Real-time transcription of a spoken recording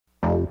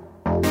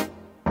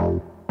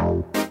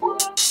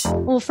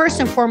Well, first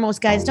and foremost,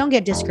 guys, don't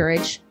get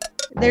discouraged.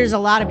 There's a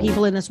lot of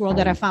people in this world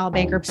that have filed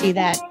bankruptcy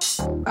that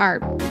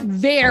are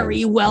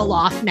very well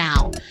off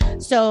now.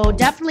 So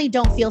definitely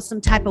don't feel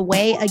some type of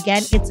way.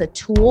 Again, it's a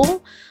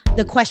tool.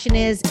 The question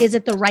is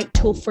it the right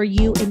tool for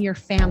you and your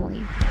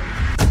family?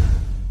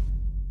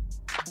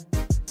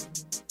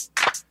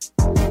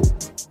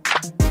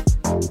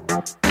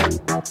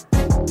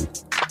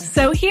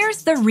 So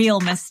here's the real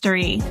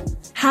mystery.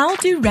 How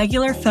do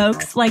regular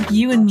folks like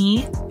you and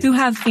me, who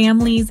have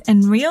families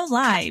and real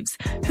lives,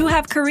 who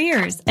have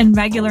careers and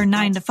regular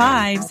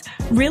 9-to-5s,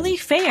 really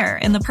fare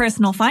in the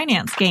personal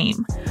finance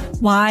game?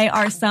 Why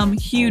are some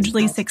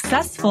hugely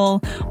successful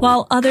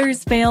while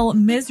others fail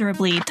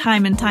miserably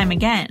time and time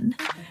again?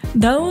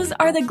 Those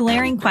are the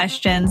glaring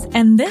questions,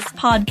 and this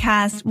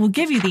podcast will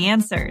give you the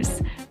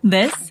answers.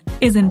 This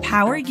is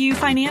Empower You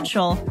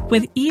Financial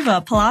with Eva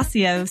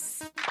Palacios.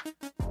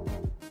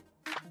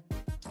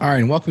 All right,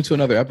 and welcome to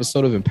another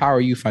episode of Empower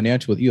You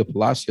Financial with Eva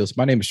Palacios.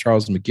 My name is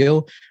Charles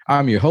McGill.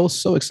 I'm your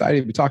host. So excited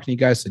to be talking to you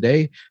guys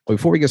today. But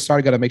before we get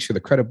started, got to make sure the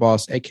credit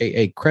boss,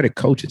 aka credit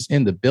coach, is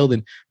in the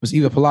building. Ms.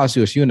 Eva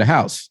Palacios, you in the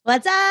house?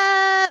 What's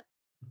up?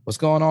 What's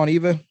going on,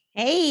 Eva?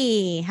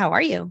 Hey, how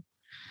are you?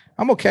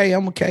 I'm okay.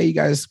 You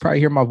guys probably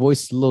hear my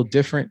voice a little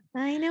different.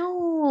 I know,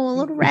 a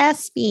little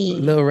raspy. A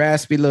little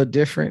raspy, a little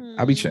different.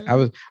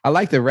 I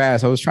like the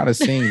rasp. I was trying to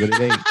sing, but it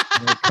ain't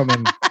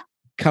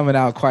coming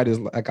out quite as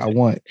like I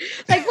want.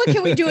 Like, what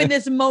can we do in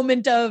this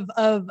moment of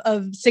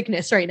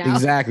sickness right now?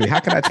 Exactly. How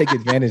can I take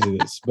advantage of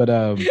this? But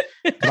I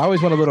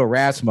always want a little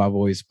rasp in my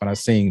voice when I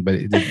sing, but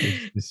it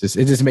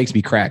just makes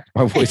me crack.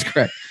 My voice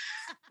crack.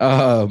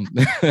 But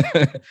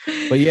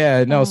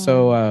yeah, no.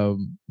 So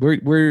we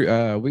were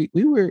a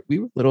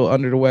little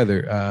under the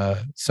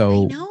weather.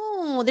 So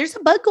no, there's a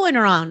bug going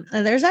around.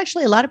 There's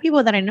actually a lot of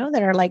people that I know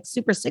that are like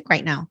super sick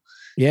right now.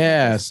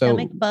 Yeah. So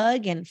stomach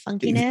bug and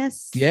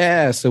funkiness.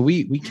 Yeah. So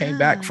we came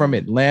back from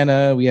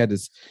Atlanta. We had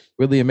this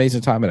really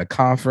amazing time at a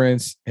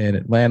conference in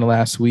Atlanta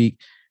last week.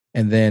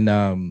 And then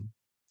when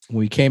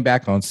we came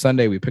back on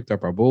Sunday, we picked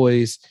up our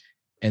boys.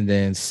 And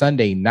then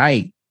Sunday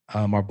night,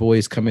 our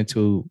boys come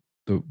into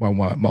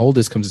my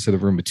oldest comes into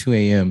the room at 2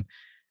 a.m. and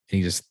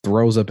he just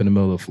throws up in the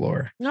middle of the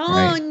floor. No,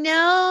 right?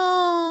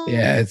 No.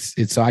 Yeah,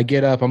 it's so I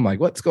get up, I'm like,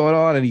 what's going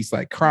on? And he's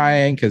like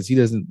crying because he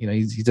doesn't,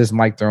 he doesn't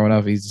like throwing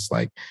up. He's just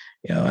like,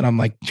 and I'm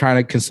like trying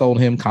to console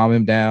him, calm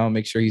him down,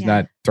 make sure he's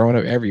not throwing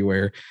up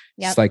everywhere.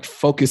 Yep. Just like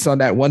focus on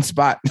that one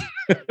spot.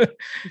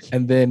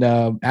 And then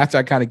after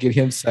I kind of get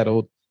him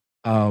settled,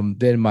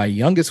 then my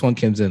youngest one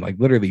comes in, like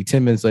literally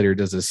 10 minutes later,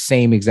 does the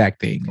same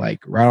exact thing, like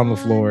right on the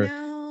floor.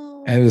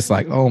 No. And it's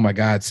like, oh my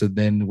God. So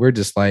then we're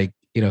just like,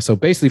 so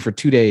basically for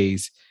 2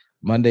 days,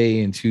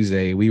 Monday and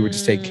Tuesday, we were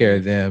just taking care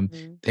of them.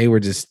 They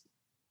were just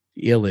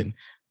illing.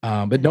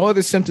 But no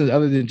other symptoms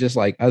other than just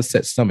like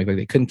upset stomach. Like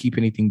they couldn't keep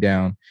anything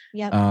down.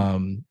 Yep.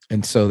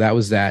 And so that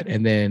was that.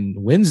 And then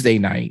Wednesday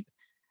night,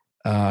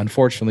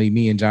 unfortunately,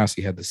 me and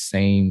Johnsy had the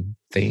same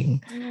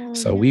thing.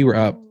 So we were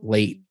up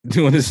late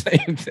doing the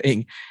same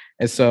thing.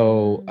 And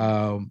so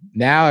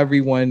now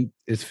everyone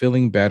is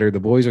feeling better. The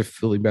boys are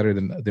feeling better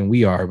than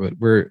we are, but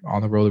we're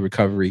on the road to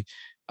recovery.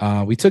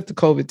 We took the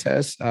COVID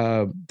test.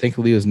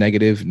 Thankfully, it was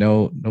negative.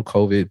 No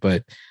COVID.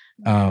 But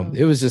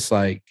it was just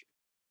like,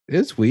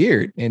 it's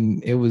weird.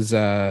 And it was,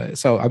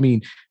 so, I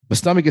mean, my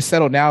stomach is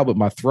settled now, but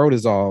my throat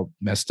is all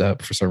messed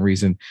up for some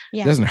reason.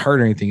 Yeah. It doesn't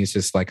hurt or anything. It's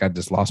just like, I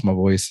just lost my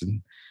voice.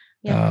 And,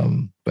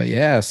 but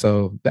yeah,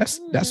 so that's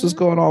what's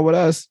going on with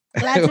us.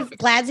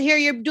 Glad to hear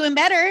you're doing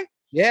better.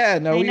 Yeah,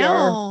 no, we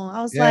are.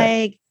 I was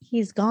like,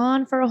 he's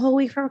gone for a whole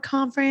week for a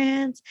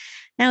conference.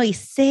 Now he's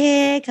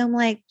sick. I'm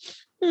like,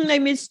 I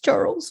miss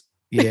Charles.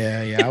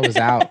 Yeah, I was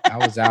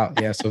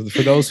out. Yeah. So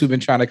for those who've been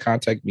trying to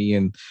contact me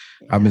and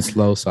I've been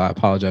slow, so I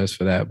apologize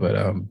for that.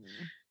 But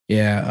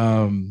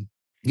yeah,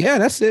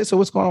 that's it. So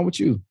what's going on with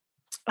you?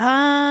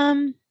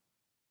 I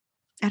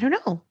don't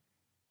know.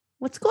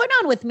 What's going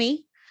on with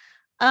me?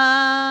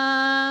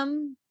 Got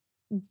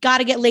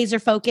to get laser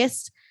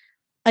focused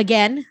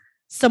again.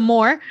 Some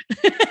more.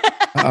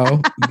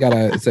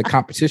 It's a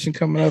competition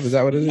coming up. Is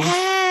that what it is?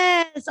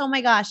 Yes. Oh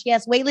my gosh.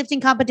 Yes.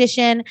 Weightlifting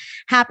competition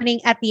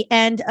happening at the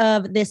end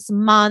of this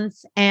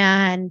month.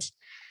 And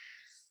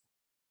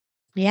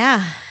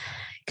yeah,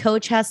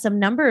 coach has some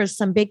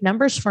big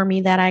numbers for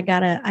me that I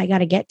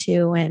gotta get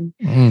to. And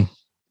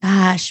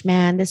gosh,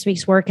 man, this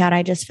week's workout,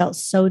 I just felt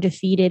so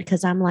defeated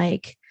because I'm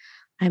like,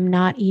 I'm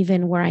not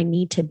even where I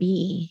need to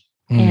be.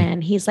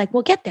 And he's like,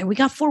 we'll get there. We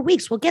got 4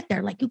 weeks. We'll get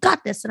there. Like, you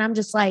got this. And I'm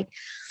just like,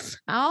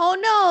 oh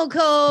no,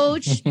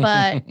 coach,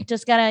 but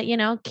just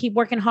gotta, keep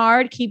working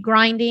hard, keep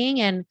grinding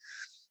and,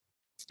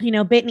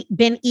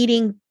 been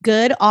eating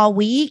good all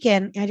week.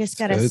 And I just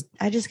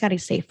gotta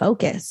stay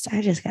focused.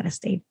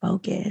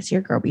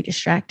 Your girl be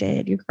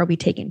distracted. Your girl be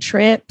taking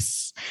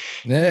trips.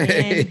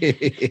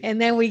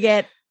 And then we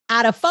get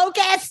out of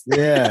focus.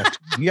 Yeah.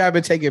 You have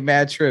been taking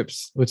mad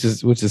trips, which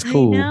is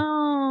cool.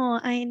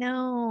 I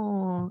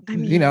know. I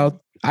mean, I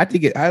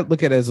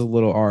look at it as a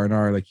little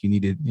R&R, like you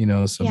needed,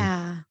 some.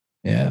 Yeah.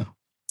 Yeah.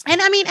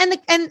 And I mean,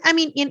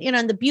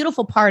 and the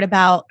beautiful part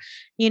about,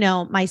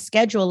 my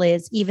schedule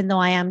is, even though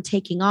I am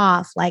taking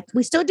off, like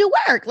we still do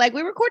work, like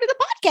we recorded a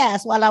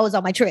podcast while I was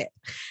on my trip,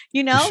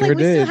 Sure like we're still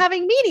did.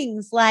 having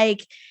meetings.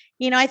 Like,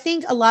 I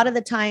think a lot of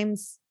the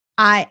times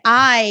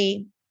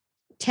I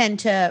tend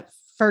to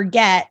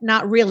forget,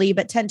 not really,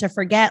 but tend to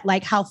forget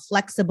like how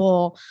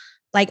flexible,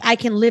 like I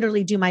can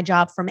literally do my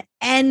job from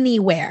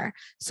anywhere.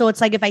 So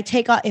it's like, if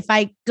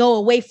I go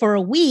away for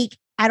a week,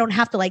 I don't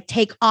have to like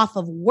take off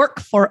of work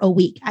for a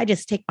week. I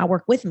just take my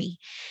work with me.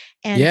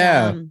 And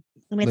Yeah.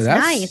 it's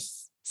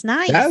nice. It's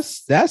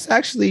nice. That's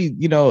actually,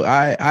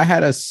 I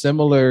had a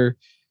similar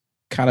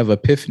kind of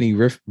epiphany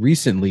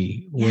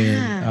recently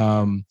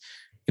when,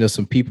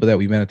 some people that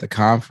we met at the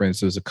conference,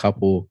 there was a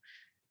couple,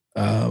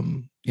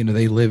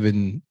 they live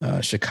in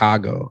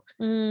Chicago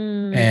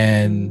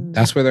and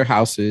that's where their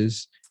house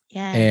is.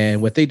 Yes.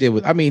 And what they did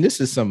with, they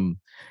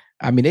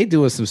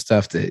doing some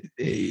stuff that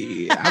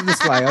I'm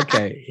just like,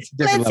 okay. It's a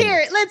different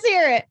level. Let's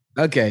hear it.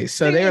 Okay.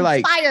 So they're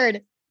like,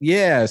 inspired.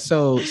 Yeah.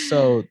 So,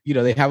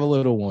 they have a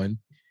little one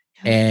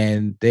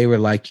and they were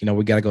like,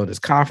 we got to go to this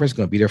conference,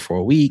 going to be there for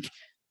a week.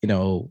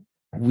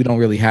 We don't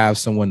really have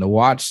someone to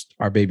watch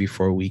our baby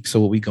for a week. So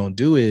what we going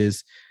to do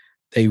is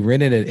they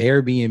rented an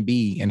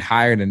Airbnb and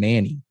hired a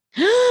nanny.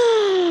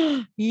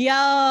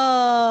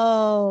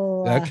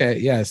 Yo. Okay.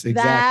 Yes, exactly.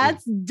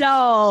 That's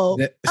dope.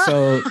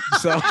 So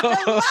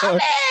I love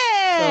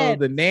it.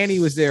 the nanny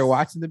was there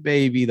watching the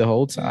baby the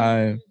whole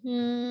time,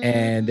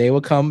 and they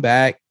would come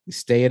back,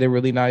 stay at a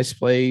really nice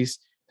place,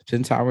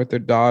 spend time with their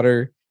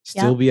daughter,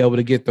 still be able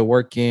to get the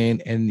work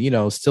in,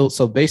 and still.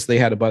 So basically,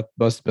 had a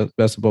best of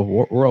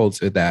both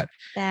worlds with that.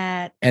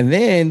 And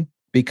then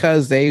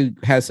because they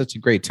had such a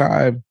great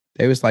time,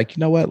 they was like,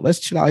 you know what? Let's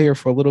chill out here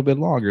for a little bit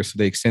longer. So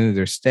they extended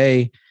their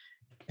stay.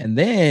 And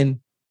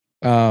then,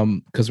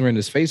 because we're in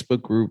this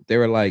Facebook group, they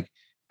were like,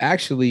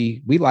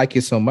 actually, we like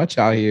it so much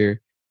out here.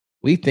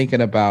 We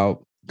thinking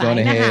about going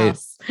ahead.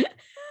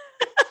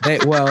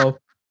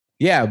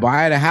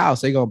 Buying a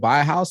house. They're going to buy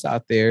a house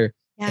out there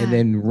and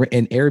then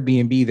an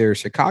Airbnb their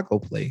Chicago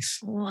place.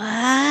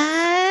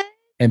 What?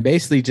 And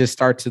basically just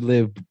start to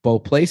live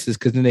both places.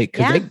 Because then they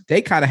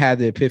kind of had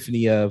the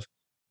epiphany of,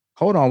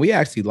 hold on, we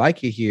actually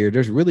like it here.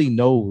 There's really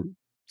no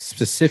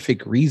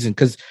specific reason,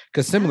 because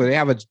similar, they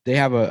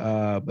have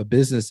a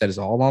business that is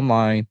all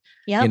online,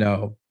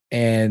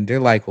 and they're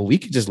like, well, we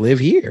could just live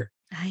here.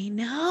 I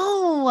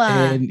know.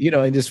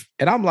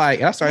 And I'm like,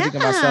 and I started thinking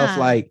to myself,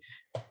 like,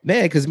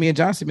 man, because me and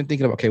Johnson have been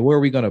thinking about, okay, where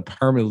are we going to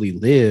permanently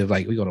live?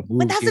 Like, we're going to move.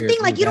 But that's the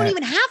thing, like, you don't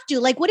even have to.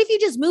 Like, what if you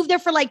just move there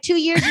for like 2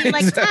 years and you're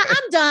like,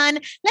 I'm done.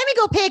 Let me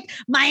go pick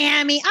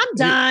Miami. I'm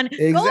done.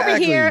 Exactly. Go over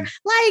here.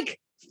 Like,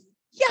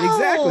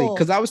 exactly.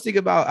 Because I was thinking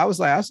about, I was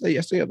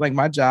yesterday, like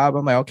my job,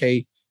 I'm like,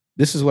 okay,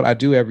 this is what I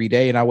do every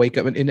day. And I wake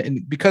up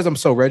and because I'm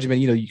so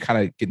regimented, you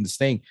kind of get in this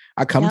thing.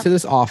 I come to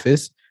this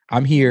office.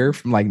 I'm here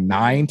from like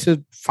 9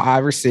 to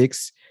 5 or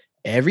 6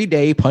 every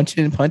day, punch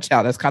in and punch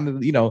out. That's kind of,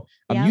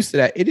 I'm used to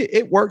that.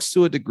 It works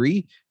to a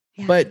degree.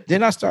 Yeah. But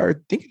then I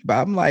started thinking about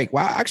it. I'm like,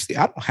 wow, actually,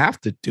 I don't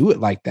have to do it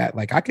like that.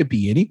 Like I could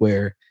be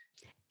anywhere.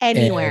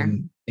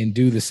 And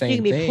do the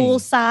same thing. You can be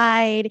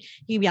poolside.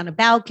 You can be on a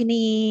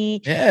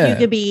balcony. Yeah. You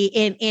could be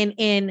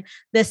in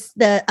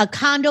a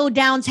condo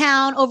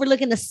downtown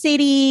overlooking the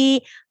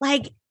city.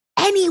 Like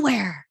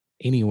anywhere.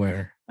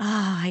 Anywhere. Oh,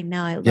 I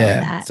know. I love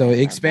that. So it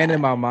expanded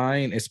my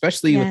mind,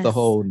 especially with the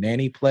whole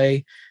nanny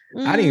play.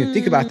 I didn't even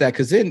think about that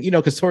because then,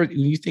 because when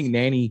you think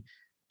nanny,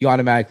 you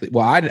automatically,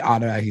 I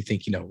automatically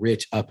think,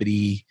 rich,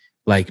 uppity,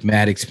 like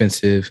mad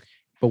expensive.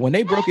 But when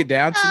they broke it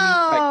down to me,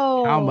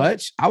 like how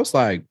much, I was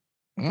like,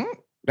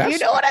 you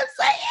know what I'm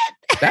saying?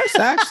 That's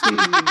actually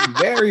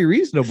very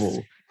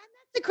reasonable.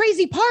 The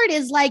crazy part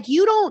is like,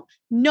 you don't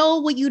know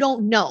what you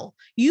don't know.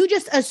 You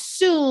just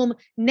assume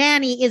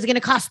nanny is going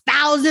to cost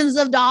thousands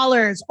of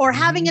dollars or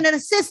having an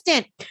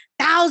assistant,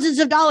 thousands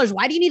of dollars.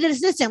 Why do you need an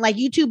assistant? Like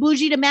you too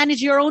bougie to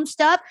manage your own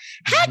stuff?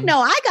 Heck no,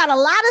 I got a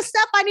lot of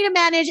stuff I need to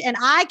manage and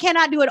I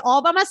cannot do it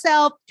all by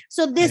myself.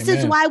 So this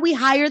is why we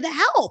hire the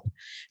help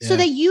so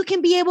that you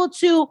can be able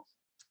to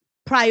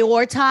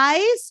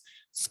prioritize,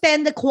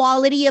 spend the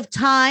quality of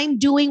time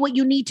doing what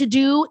you need to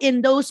do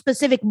in those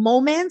specific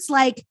moments.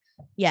 Like,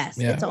 yes,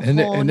 it's a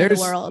whole new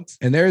world.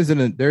 And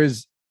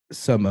there's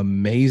some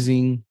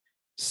amazing,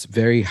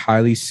 very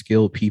highly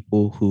skilled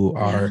people who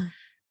are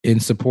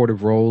in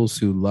supportive roles,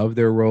 who love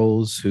their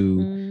roles,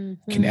 who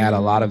can add a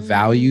lot of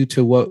value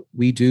to what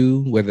we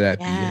do, whether that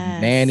be a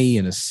nanny,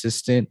 an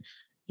assistant,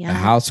 a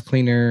house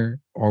cleaner,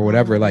 or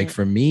whatever. Like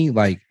for me,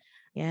 like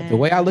the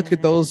way I look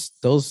at those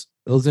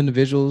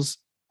individuals,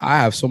 I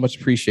have so much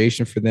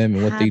appreciation for them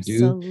and what they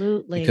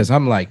do. Because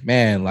I'm like,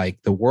 man,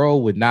 like the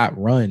world would not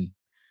run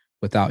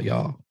without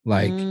y'all.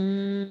 Like,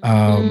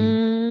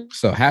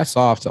 so hats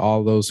off to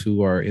all those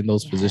who are in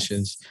those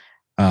positions.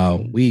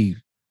 I'll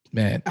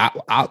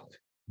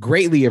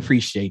greatly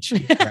appreciate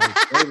you.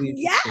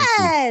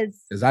 Right?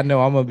 Because I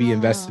know I'm gonna be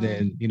invested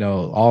in,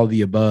 all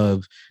the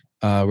above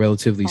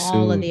relatively soon.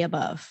 All of the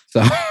above.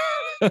 So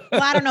well,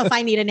 I don't know if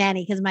I need a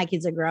nanny because my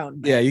kids are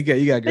grown. Yeah, you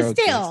got grown. But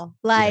still,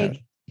 kids.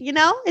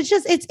 it's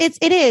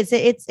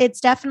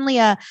definitely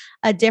a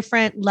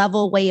different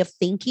level way of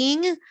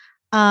thinking.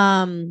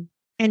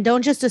 And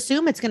don't just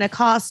assume it's going to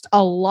cost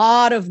a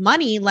lot of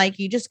money. Like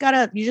you just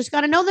gotta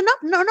know the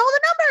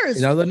numbers.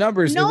 Know the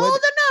numbers. Know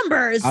the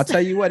numbers. I'll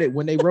tell you what,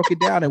 when they broke it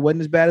down, it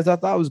wasn't as bad as I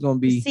thought it was going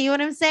to be. See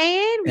what I'm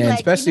saying? And like,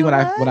 especially when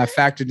I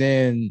factored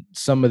in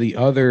some of the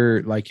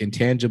other like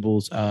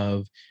intangibles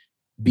of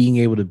being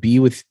able to be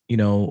with,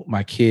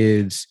 my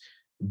kids,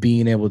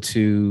 being able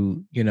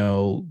to,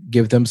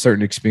 give them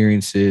certain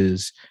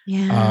experiences.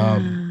 Yeah.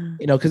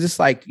 Because it's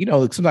like,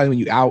 sometimes when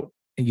you out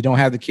and you don't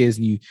have the kids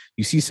and you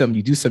see something,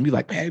 you do something, you're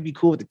like, man, it'd be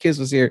cool if the kids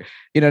was here.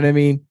 You know what I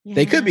mean? Yeah.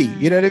 They could be,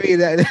 you know what I mean?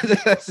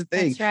 That's the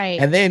thing. That's right.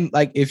 And then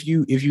like, if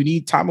you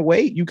need time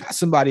away, you got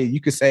somebody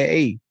you could say,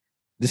 hey,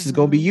 this is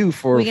going to be you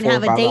for, we can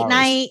have a date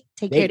night,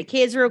 take care of the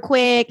kids real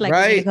quick. Like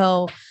we're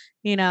gonna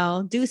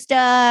go, do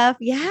stuff.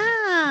 Yeah.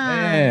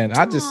 Man,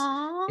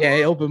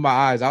 it opened my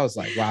eyes. I was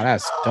like, wow,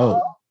 that's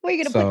dope. We're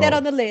going to put that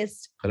on the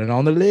list. Put it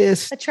on the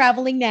list. A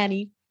traveling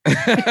nanny. Yes.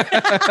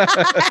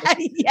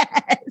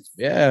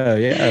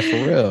 Yeah,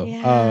 for real.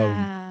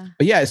 Yeah.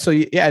 But yeah, so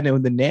yeah, and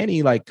then the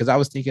nanny, like, because I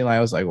was thinking, like,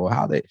 I was like,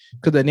 well,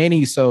 because the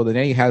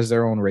nanny has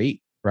their own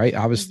rate, right?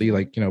 Obviously,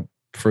 like,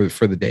 for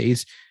the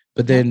days.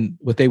 But then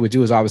what they would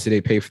do is obviously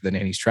they pay for the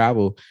nanny's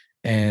travel.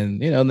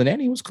 And, the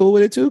nanny was cool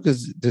with it too,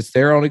 because it's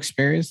their own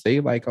experience. They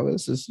like, oh,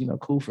 this is,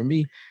 cool for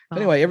me. But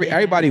anyway,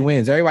 everybody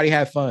wins. Everybody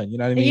had fun. You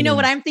know what I mean? And you know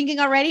what I'm thinking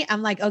already?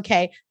 I'm like,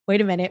 okay, wait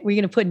a minute. We're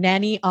going to put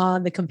nanny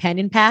on the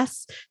companion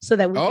pass so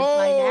that we can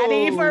fly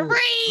nanny for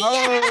free.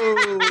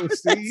 Oh,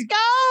 let's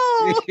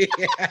go.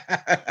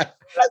 Yeah.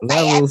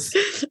 Levels.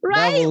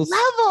 Right?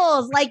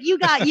 Levels. Like you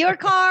got your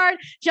card.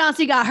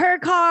 Johnsy got her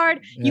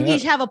card. You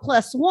each have a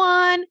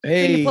 +1.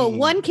 Hey. You can put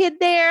one kid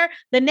there,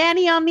 the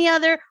nanny on the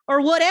other,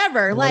 or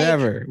whatever.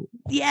 Whatever.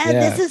 Like,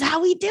 this is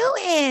how we do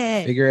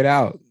it. Figure it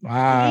out.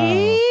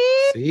 Wow.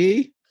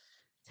 See?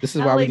 This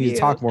is why we need to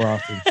talk more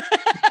often.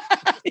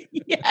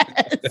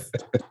 Yes.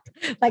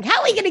 Like,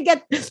 how are we going to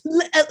get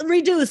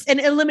reduce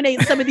and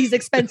eliminate some of these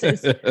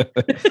expenses?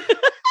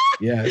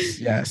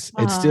 Yes.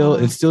 And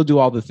still do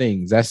all the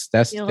things. That's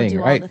the thing,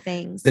 right? All the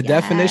things. The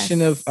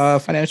definition of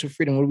financial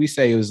freedom. What do we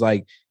say? It was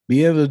like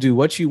be able to do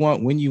what you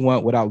want when you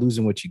want without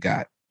losing what you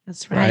got.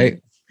 That's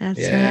right. That's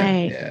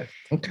right. Yeah.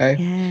 Okay.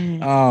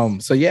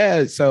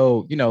 Yes.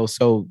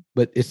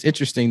 But it's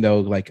interesting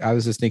though. Like I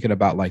was just thinking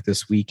about like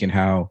this week and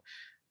how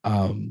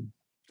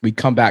we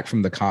come back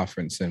from the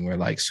conference and we're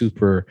like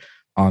super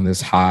on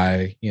this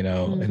high,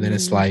 and then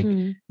it's like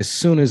as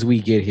soon as we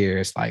get here,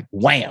 it's like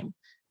wham,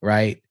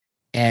 right?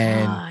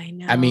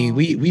 And I mean,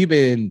 we've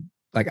been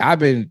like I've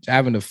been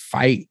having to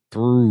fight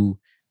through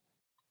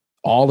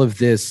all of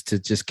this to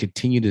just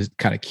continue to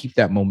kind of keep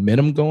that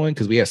momentum going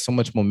because we had so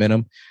much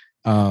momentum,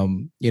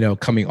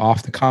 coming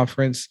off the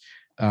conference,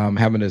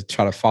 having to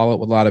try to follow up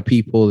with a lot of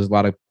people. There's a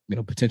lot of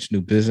potential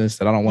new business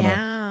that I don't want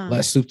to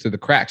let slip through the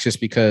cracks just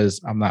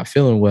because I'm not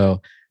feeling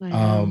well.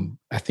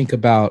 I think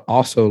about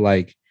also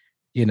like,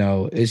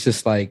 it's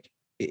just like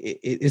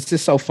it's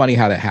just so funny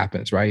how that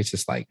happens, right? It's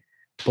just like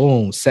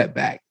boom,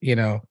 setback,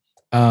 and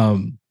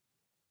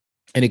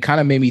it kind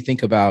of made me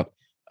think about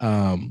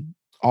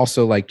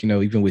also like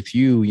even with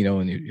you,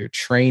 and your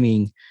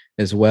training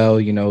as well,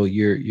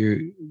 you're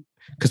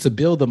because to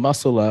build the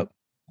muscle up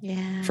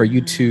for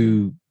you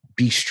to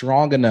be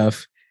strong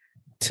enough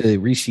to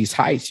reach these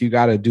heights, you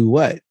got to do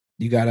what?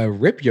 You got to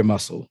rip your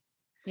muscle.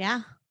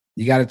 Yeah.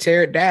 You got to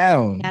tear it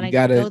down. You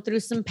got to go through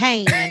some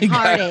pain and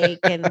heartache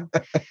and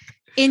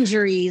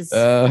injuries.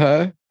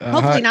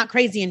 Hopefully not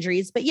crazy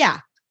injuries, but yeah.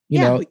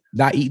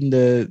 Not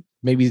eating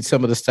maybe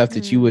some of the stuff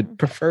that you would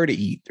prefer to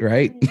eat,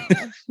 right?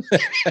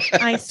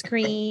 Ice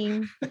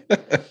cream.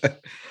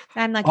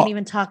 I'm not going to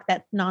even talk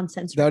that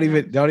nonsense. Don't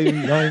even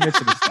mention this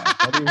stuff.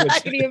 I'm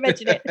not going to even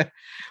mention it.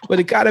 But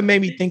it kind of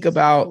made me think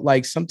about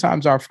like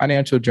sometimes our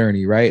financial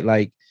journey, right?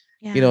 Like,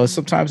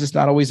 sometimes it's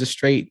not always a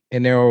straight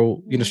and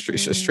narrow, a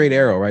straight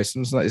arrow, right?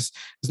 It's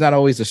not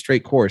always a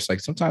straight course. Like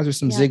sometimes there's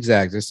some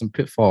zigzags, there's some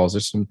pitfalls,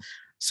 there's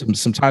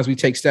sometimes we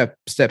take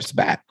steps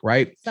back,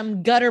 right?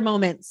 Some gutter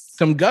moments.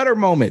 So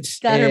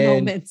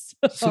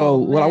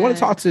what I want to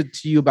talk to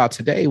you about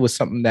today was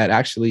something that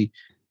actually,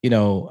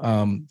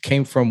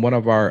 came from one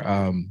of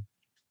our,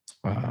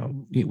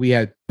 we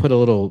had put a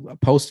little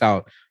post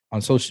out on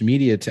social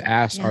media to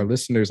ask our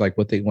listeners like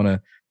what they want to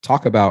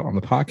talk about on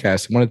the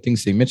podcast. One of the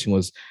things they mentioned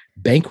was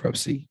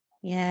bankruptcy.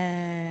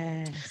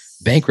 Yes.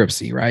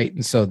 Bankruptcy, right?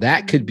 And so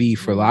that could be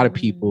for a lot of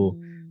people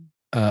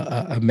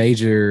a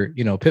major,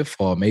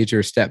 pitfall, a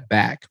major step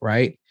back,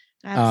 right?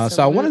 So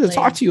I wanted to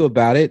talk to you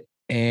about it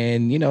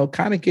and,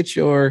 kind of get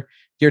your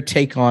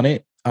take on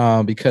it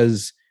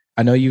because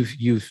I know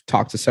you've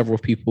talked to several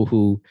people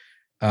who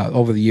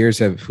over the years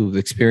who've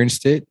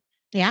experienced it.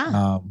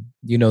 Yeah.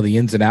 The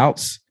ins and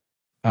outs,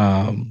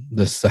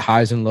 the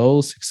highs and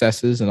lows,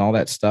 successes and all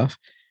that stuff.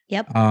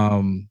 Yep.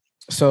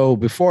 So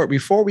before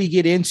we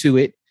get into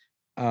it,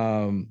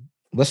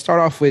 let's start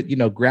off with,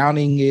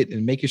 grounding it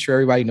and making sure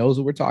everybody knows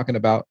what we're talking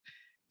about.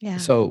 Yeah.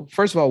 So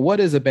first of all, what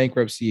is a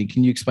bankruptcy? And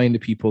can you explain to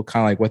people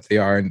kind of like what they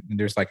are? And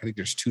there's like, I think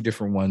there's two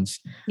different ones.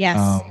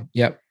 Yes.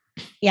 Yep.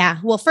 Yeah.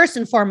 Well, first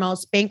and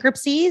foremost,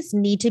 bankruptcies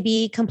need to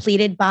be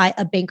completed by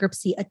a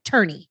bankruptcy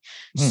attorney.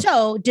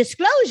 So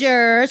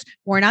disclosures,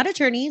 we're not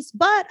attorneys,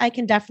 but I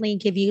can definitely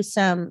give you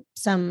some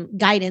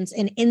guidance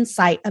and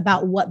insight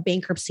about what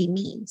bankruptcy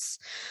means.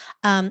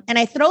 And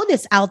I throw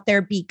this out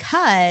there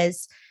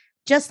because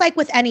just like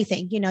with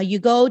anything, you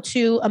go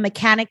to a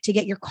mechanic to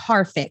get your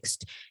car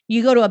fixed.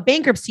 You go to a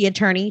bankruptcy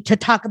attorney to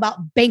talk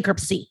about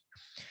bankruptcy.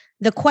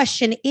 The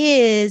question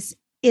is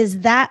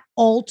that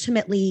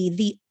ultimately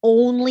the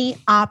only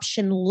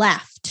option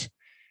left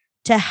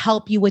to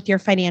help you with your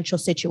financial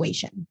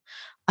situation?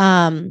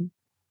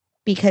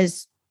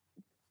 Because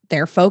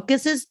their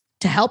focus is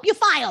to help you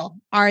file.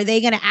 Are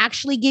they going to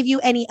actually give you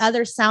any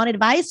other sound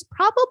advice?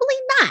 Probably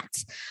not.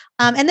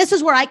 And this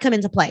is where I come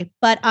into play.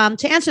 But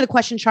to answer the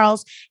question,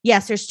 Charles,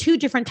 yes, there's two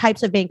different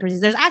types of bankruptcies.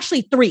 There's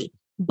actually three,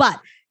 but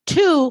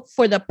two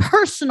for the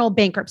personal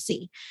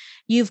bankruptcy.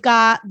 You've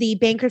got the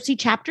bankruptcy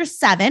Chapter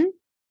 7.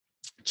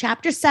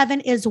 Chapter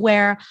 7 is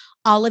where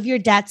all of your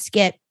debts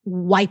get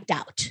wiped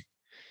out.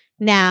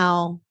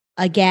 Now,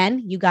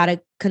 again, you got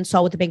to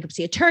consult with the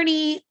bankruptcy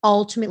attorney.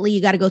 Ultimately,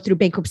 you got to go through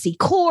bankruptcy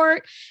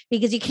court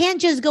because you can't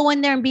just go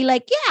in there and be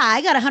like, yeah,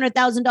 I got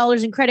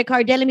 $100,000 in credit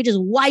card debt. Let me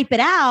just wipe it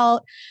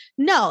out.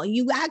 No,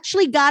 you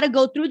actually got to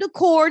go through the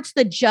courts.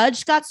 The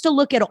judge got to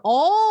look at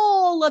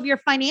all of your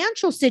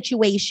financial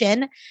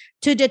situation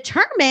to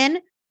determine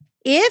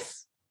if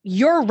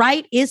your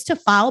right is to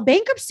file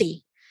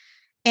bankruptcy.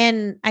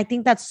 And I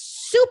think that's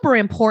super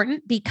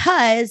important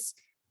because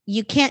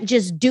you can't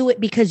just do it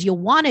because you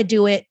want to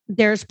do it.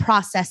 There's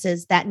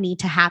processes that need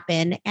to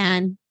happen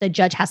and the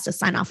judge has to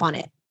sign off on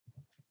it.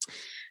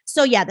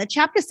 So yeah, the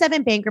Chapter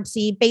 7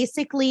 bankruptcy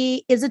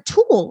basically is a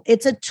tool.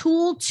 It's a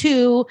tool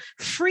to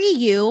free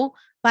you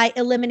by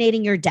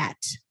eliminating your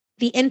debt.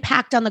 The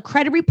impact on the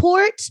credit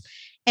report,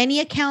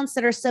 any accounts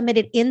that are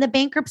submitted in the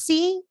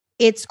bankruptcy,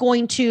 it's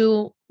going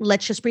to,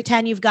 let's just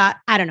pretend you've got,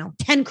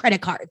 10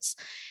 credit cards.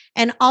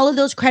 And all of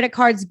those credit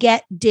cards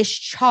get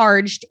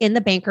discharged in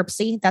the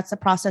bankruptcy. That's the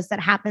process that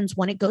happens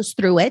when it goes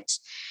through it.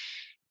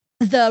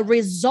 The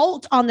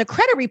result on the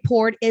credit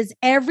report is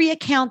every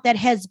account that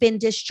has been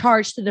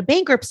discharged through the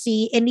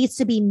bankruptcy, it needs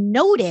to be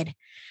noted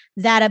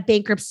that a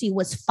bankruptcy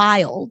was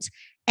filed.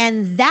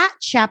 And that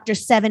Chapter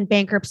 7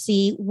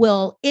 bankruptcy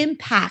will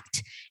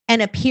impact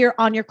and appear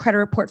on your credit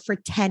report for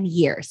 10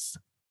 years.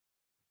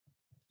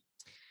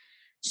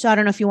 So I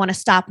don't know if you want to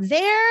stop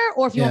there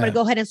or if you want me to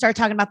go ahead and start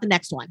talking about the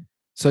next one.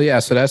 So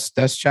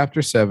that's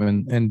Chapter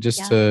 7. And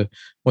just to,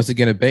 once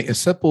again, a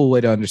simple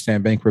way to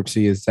understand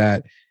bankruptcy is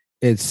that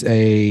it's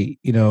a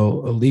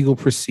legal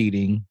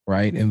proceeding,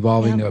 right?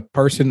 Involving a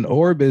person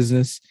or a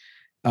business.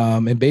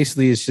 And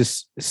basically it's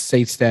just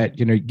states that,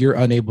 you're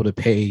unable to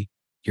pay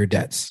your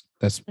debts.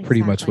 That's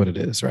pretty much what it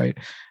is, right?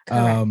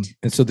 And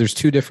so there's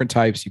two different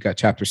types. You got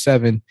Chapter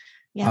 7,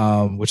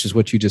 which is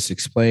what you just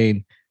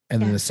explained.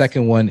 And then the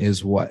second one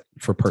is what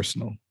for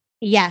personal?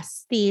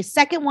 Yes. The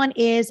second one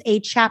is a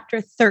Chapter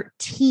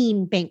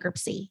 13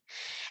 bankruptcy.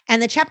 And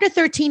the Chapter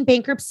 13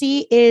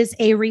 bankruptcy is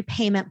a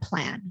repayment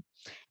plan.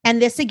 And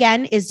this,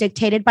 again, is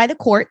dictated by the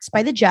courts,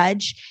 by the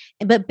judge.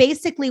 But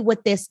basically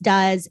what this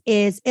does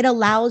is it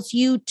allows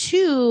you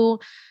to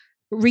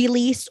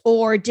release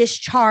or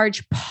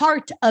discharge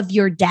part of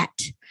your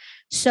debt.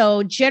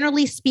 So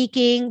generally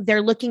speaking,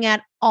 they're looking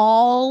at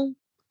all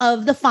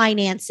of the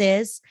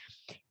finances.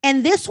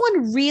 And this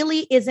one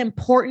really is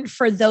important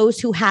for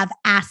those who have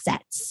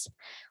assets.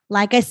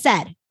 Like I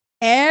said,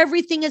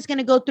 everything is going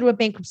to go through a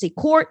bankruptcy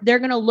court. They're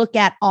going to look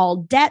at all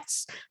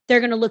debts. They're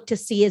going to look to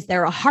see, is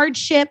there a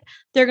hardship?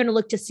 They're going to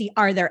look to see,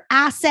 are there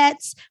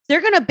assets?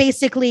 They're going to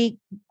basically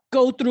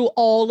go through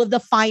all of the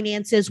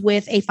finances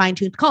with a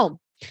fine-tooth comb.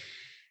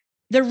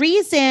 The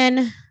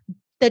reason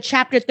the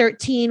Chapter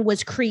 13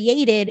 was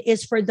created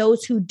is for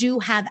those who do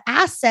have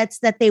assets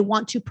that they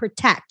want to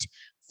protect.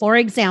 For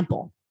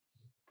example,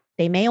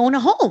 they may own a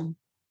home.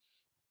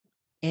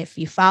 If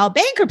you file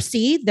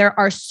bankruptcy, there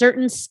are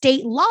certain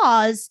state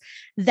laws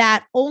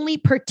that only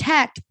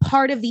protect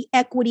part of the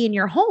equity in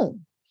your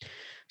home.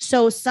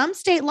 So some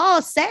state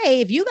laws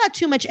say if you got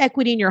too much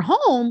equity in your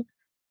home,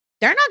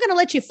 they're not going to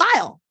let you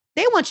file.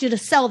 They want you to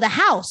sell the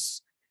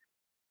house.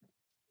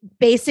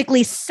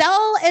 Basically,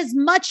 sell as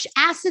much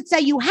assets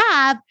that you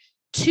have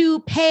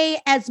to pay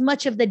as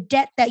much of the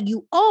debt that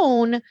you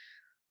own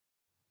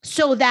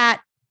so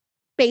that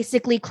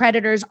basically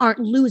creditors aren't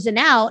losing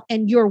out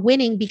and you're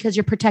winning because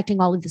you're protecting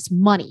all of this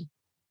money.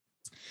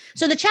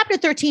 So the Chapter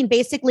 13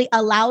 basically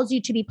allows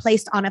you to be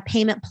placed on a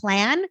payment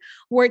plan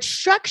where it's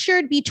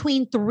structured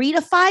between 3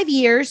 to 5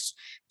 years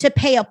to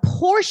pay a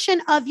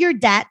portion of your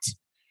debt,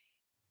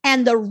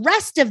 and the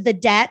rest of the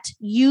debt,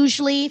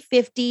 usually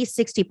 50,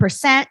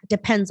 60%,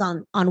 depends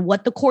on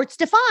what the courts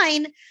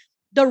define.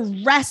 The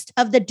rest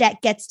of the debt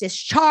gets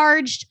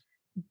discharged,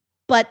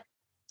 but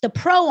the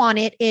pro on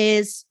it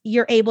is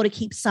you're able to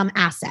keep some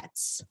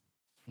assets.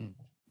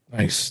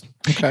 Nice.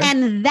 Okay.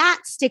 And that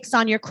sticks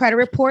on your credit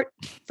report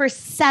for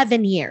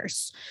 7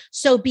 years.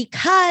 So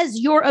because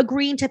you're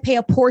agreeing to pay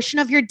a portion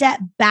of your debt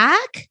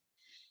back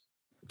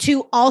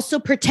to also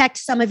protect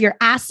some of your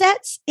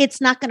assets, it's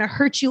not going to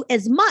hurt you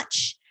as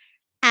much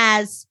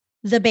as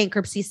the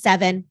bankruptcy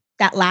 7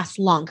 that lasts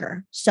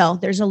longer. So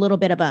there's a little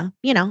bit of a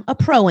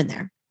pro in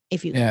there.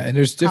 If you and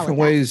there's different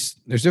ways.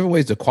 There's different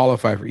ways to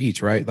qualify for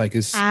each, right? Like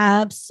it's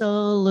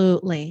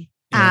absolutely.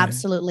 Yeah.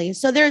 Absolutely.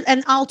 So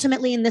and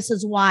ultimately, and this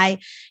is why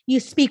you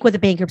speak with a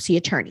bankruptcy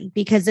attorney,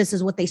 because this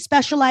is what they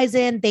specialize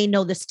in. They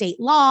know the state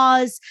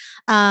laws.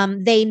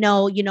 They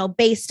know,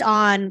 based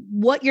on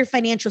what your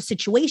financial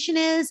situation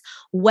is,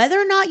 whether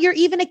or not you're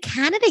even a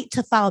candidate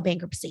to file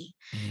bankruptcy.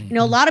 Mm-hmm.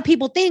 A lot of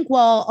people think,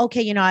 well,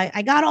 okay,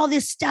 I got all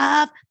this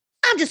stuff.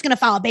 I'm just going to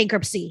file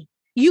bankruptcy.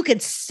 You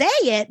could say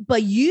it,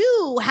 but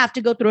you have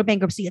to go through a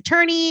bankruptcy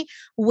attorney,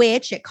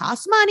 which it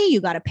costs money. You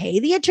got to pay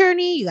the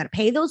attorney. You got to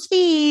pay those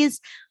fees.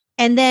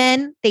 And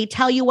then they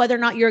tell you whether or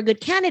not you're a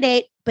good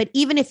candidate. But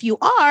even if you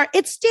are,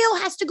 it still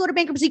has to go to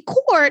bankruptcy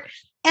court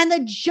and the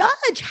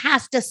judge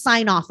has to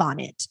sign off on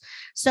it.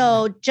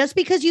 So just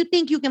because you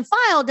think you can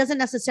file doesn't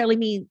necessarily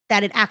mean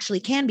that it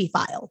actually can be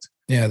filed.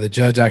 Yeah, the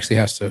judge actually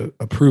has to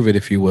approve it,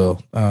 if you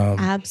will.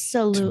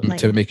 Absolutely.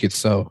 To make it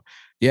so.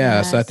 Yeah.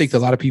 Yes. So I think a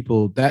lot of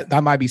people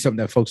that might be something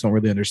that folks don't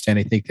really understand.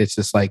 They think it's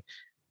just like,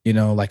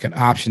 like an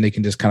option they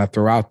can just kind of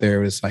throw out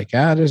there. It's like,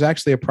 there's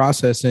actually a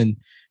process, and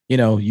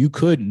you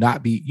could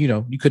not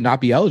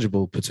be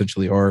eligible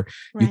potentially, or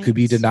you could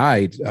be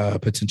denied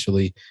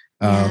potentially.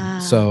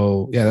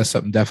 So that's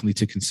something definitely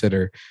to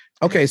consider.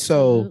 Okay.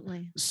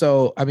 Absolutely.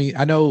 So, I mean,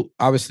 I know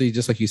obviously,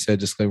 just like you said,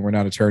 just like we're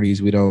not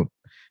attorneys, we don't,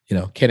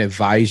 can't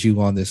advise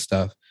you on this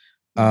stuff.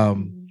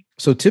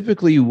 So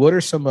typically what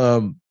are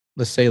some,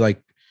 let's say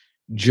like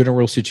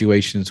general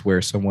situations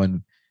where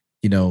someone,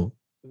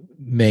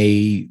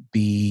 may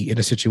be in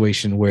a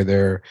situation where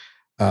they're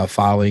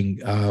filing,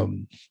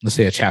 let's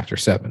say a Chapter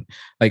 7.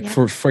 Like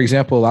for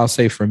example, I'll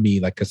say for me,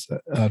 like, 'cause,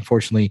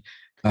 unfortunately,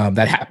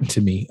 that happened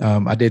to me.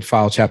 I did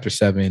file Chapter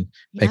 7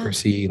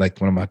 bankruptcy, like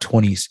one of my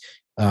 20s.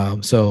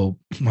 So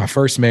my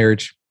first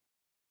marriage,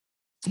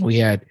 we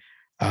had,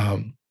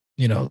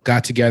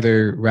 got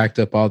together, racked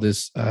up all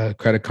this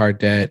credit card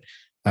debt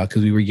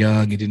because we were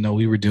young and didn't know what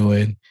we were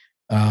doing.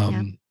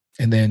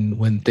 And then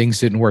when things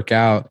didn't work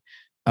out,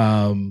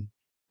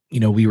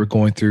 we were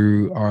going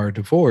through our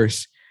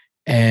divorce.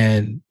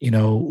 And,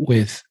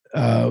 with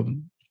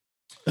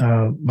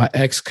my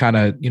ex kind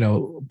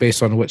of,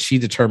 based on what she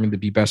determined to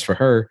be best for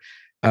her,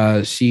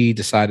 she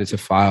decided to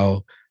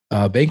file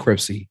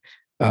bankruptcy.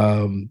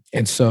 And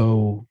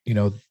so,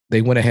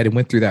 they went ahead and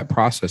went through that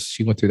process.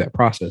 She went through that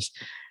process.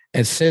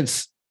 And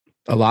since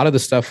a lot of the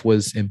stuff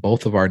was in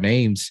both of our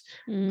names,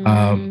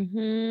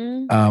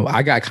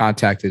 I got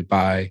contacted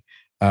by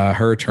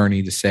her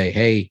attorney to say,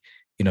 hey,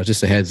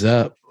 just a heads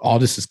up, all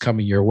this is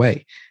coming your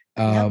way.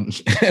 And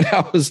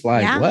I was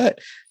like, what?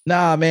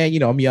 Nah, man,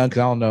 I'm young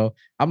because I don't know.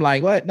 I'm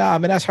like, what? Nah,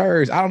 man, that's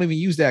hers. I don't even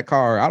use that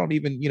car. I don't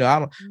even,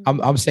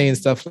 I'm saying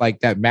stuff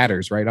like that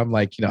matters, right? I'm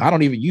like, I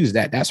don't even use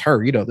that. That's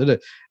her,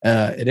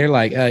 and they're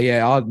like,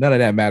 none of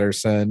that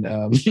matters, son.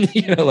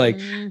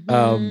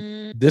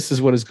 This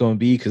is what it's going to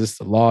be because it's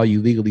the law.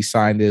 You legally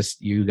signed this.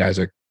 You guys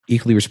are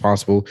equally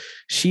responsible.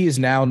 She is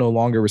now no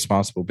longer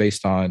responsible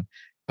based on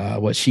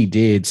what she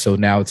did. So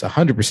now it's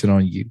 100%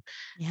 on you.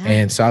 Yeah.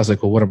 And so I was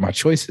like, well, what are my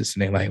choices?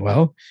 And they're like,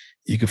 well,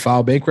 you can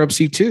file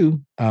bankruptcy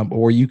too,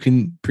 or you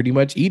can pretty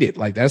much eat it.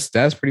 Like that's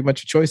pretty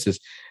much your choices.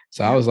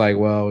 So I was like,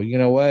 well, you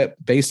know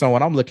what? Based on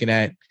what I'm looking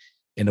at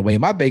and the way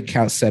my bank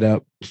account's set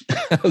up,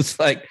 I was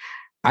like,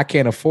 I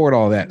can't afford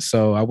all that.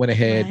 So I went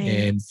ahead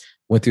and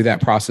went through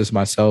that process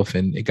myself,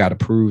 and it got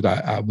approved.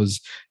 I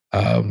was,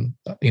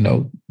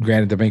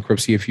 granted the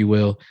bankruptcy, if you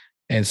will.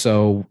 And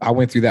so I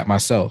went through that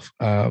myself.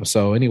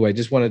 So anyway,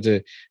 just wanted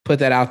to put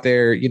that out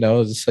there,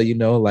 just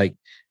so like,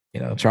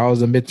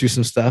 Charles has been through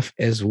some stuff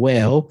as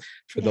well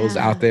for those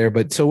out there.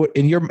 But so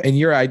in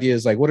your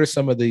ideas, like, what are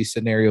some of the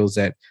scenarios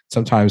that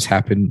sometimes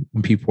happen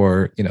when people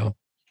are,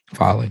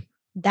 filing?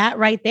 That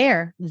right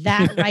there,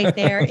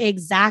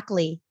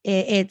 exactly.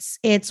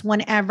 It's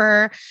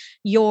whenever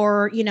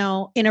you're,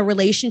 in a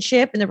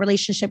relationship and the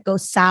relationship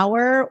goes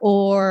sour,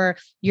 or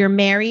you're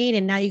married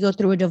and now you go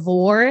through a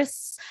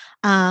divorce.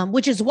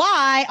 Which is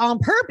why on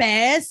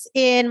purpose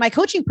in my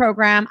coaching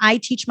program, I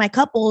teach my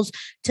couples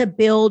to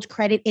build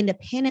credit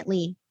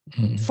independently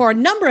for a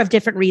number of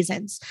different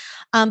reasons.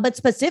 But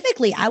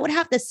specifically, I would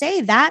have to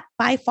say that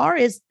by far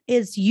is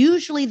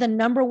usually the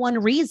number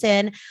one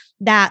reason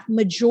that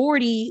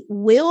majority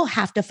will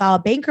have to file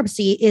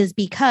bankruptcy is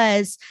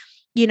because,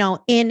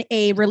 in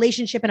a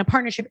relationship, in a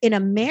partnership, in a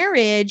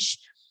marriage,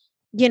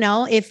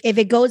 if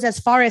it goes as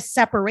far as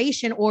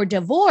separation or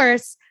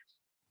divorce,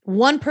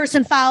 one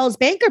person files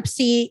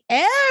bankruptcy,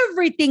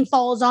 everything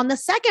falls on the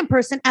second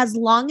person as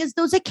long as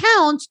those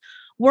accounts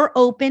were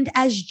opened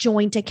as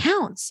joint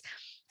accounts.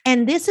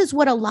 And this is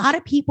what a lot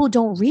of people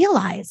don't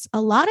realize. A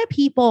lot of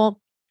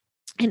people,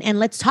 and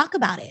let's talk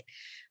about it.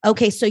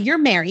 Okay, so you're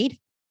married,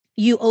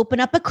 you open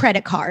up a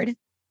credit card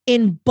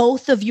in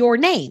both of your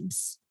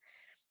names.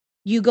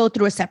 you go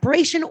through a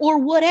separation or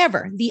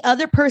whatever. The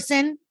other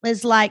person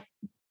is like,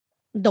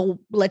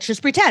 let's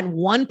just pretend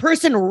one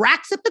person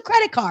racks up the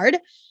credit card,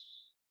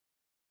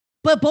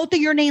 but both of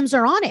your names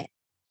are on it.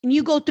 And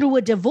you go through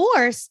a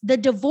divorce, the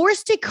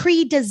divorce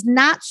decree does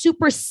not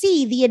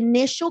supersede the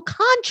initial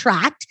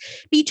contract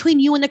between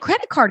you and the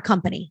credit card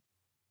company.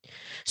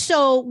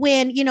 So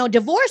when,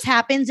 divorce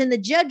happens and the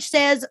judge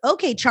says,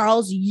 okay,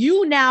 Charles,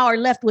 you now are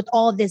left with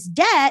all this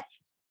debt,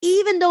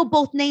 even though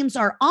both names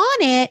are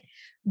on it,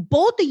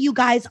 both of you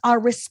guys are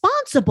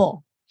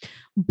responsible.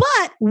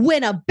 But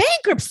when a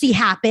bankruptcy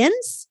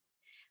happens,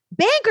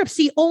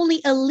 bankruptcy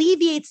only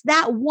alleviates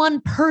that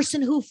one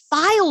person who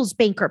files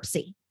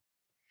bankruptcy.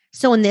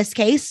 So in this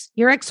case,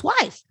 your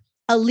ex-wife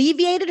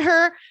alleviated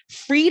her,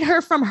 freed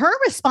her from her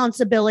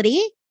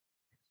responsibility.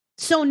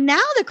 So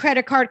now the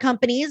credit card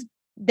companies,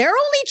 their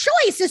only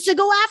choice is to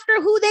go after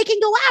who they can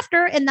go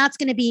after, and that's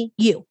going to be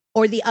you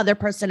or the other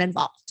person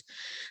involved.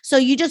 So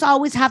you just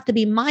always have to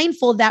be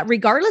mindful that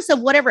regardless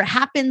of whatever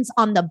happens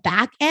on the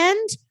back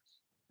end,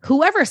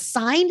 whoever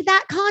signed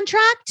that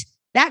contract,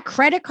 that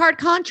credit card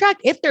contract,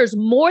 if there's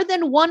more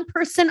than one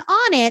person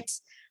on it,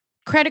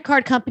 credit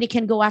card company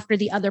can go after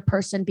the other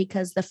person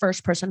because the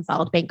first person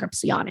filed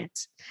bankruptcy on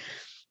it.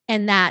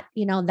 And that,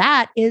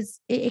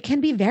 it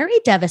can be very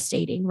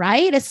devastating,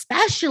 right?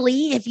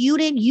 Especially if you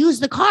didn't use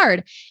the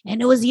card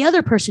and it was the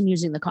other person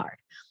using the card.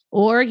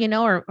 Or,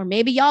 or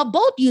maybe y'all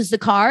both use the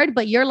card,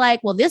 but you're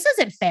like, well, this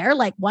isn't fair.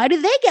 Like, why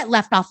do they get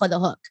left off of the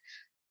hook?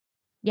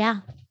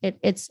 Yeah,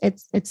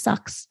 it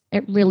sucks.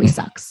 It really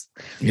sucks.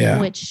 Yeah.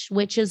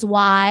 Which is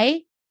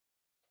why,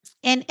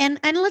 and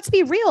let's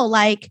be real,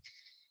 like,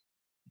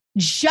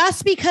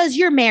 just because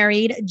you're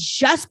married,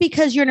 just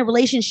because you're in a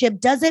relationship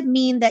doesn't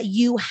mean that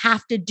you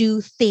have to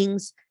do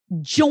things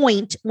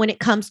joint when it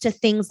comes to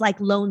things like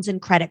loans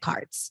and credit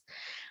cards.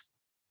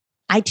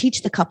 I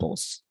teach the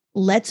couples,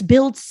 let's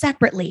build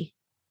separately.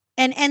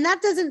 And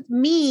that doesn't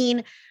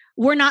mean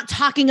we're not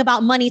talking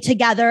about money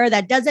together.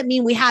 That doesn't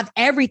mean we have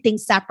everything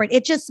separate.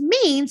 It just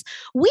means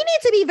we need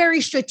to be very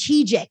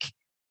strategic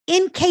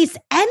in case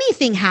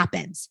anything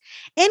happens,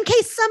 in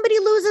case somebody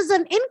loses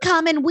an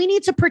income and we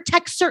need to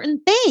protect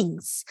certain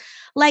things.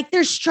 Like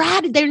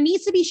there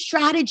needs to be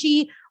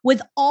strategy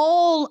with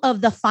all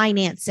of the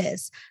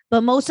finances.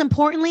 But most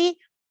importantly,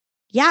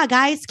 yeah,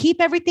 guys,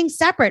 keep everything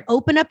separate.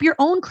 Open up your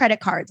own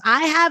credit cards.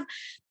 I'm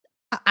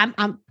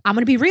going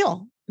to be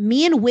real.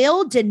 Me and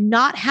Will did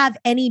not have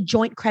any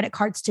joint credit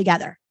cards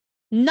together.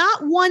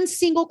 Not one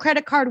single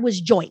credit card was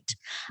joint.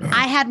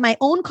 I had my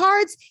own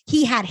cards.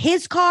 He had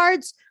his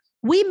cards.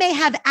 We may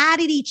have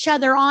added each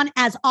other on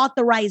as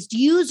authorized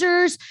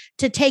users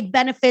to take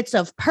benefits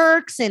of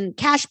perks and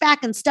cashback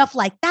and stuff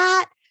like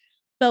that.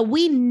 But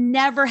we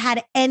never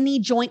had any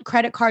joint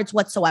credit cards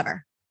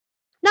whatsoever.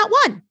 Not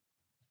one.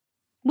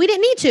 We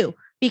didn't need to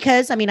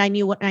because, I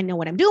know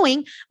what I'm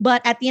doing.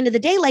 But at the end of the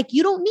day, like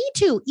you don't need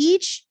to.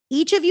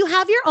 Each of you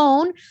have your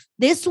own.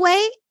 This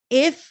way,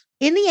 if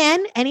in the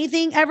end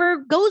anything ever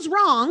goes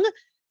wrong,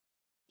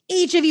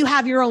 each of you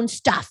have your own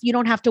stuff. You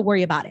don't have to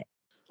worry about it.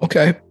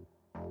 Okay.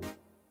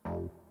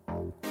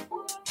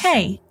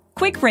 Hey,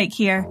 quick break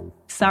here.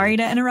 Sorry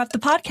to interrupt the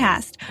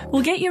podcast.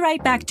 We'll get you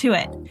right back to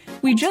it.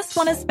 We just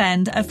want to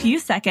spend a few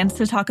seconds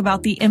to talk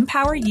about the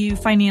Empower You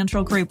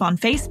Financial Group on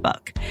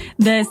Facebook.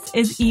 This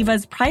is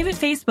Eva's private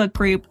Facebook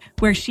group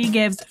where she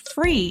gives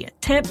free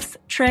tips,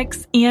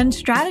 tricks, and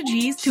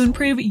strategies to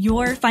improve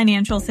your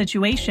financial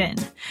situation.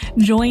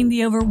 Join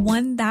the over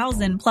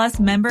 1,000 plus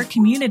member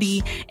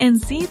community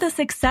and see the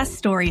success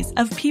stories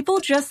of people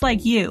just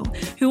like you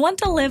who want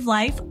to live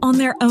life on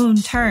their own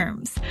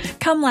terms.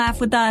 Come laugh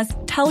with us,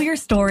 tell your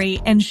story,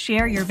 and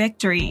share your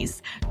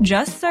victories.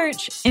 Just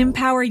search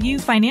Empower You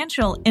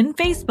Financial in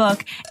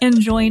Facebook and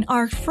join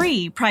our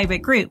free private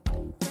group.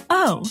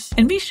 Oh,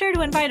 and be sure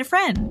to invite a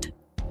friend.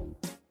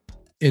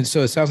 And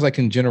so it sounds like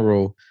in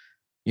general,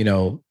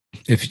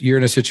 if you're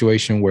in a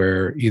situation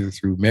where either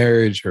through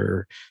marriage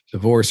or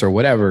divorce or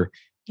whatever,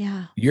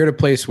 you're at a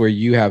place where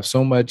you have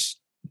so much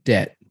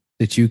debt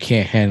that you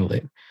can't handle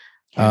it.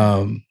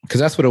 Because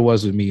that's what it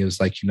was with me. It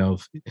was like,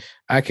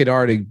 I could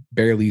already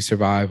barely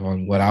survive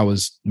on what I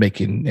was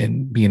making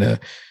and being a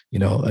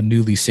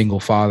newly single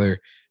father.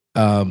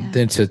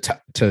 Then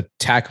to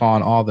tack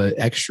on all the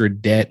extra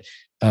debt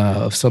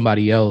of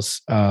somebody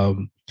else,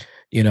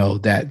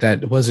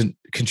 that wasn't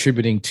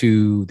contributing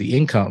to the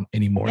income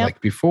anymore. Yep.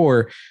 Like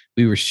before,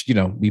 we were,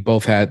 we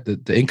both had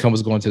the income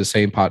was going to the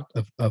same pot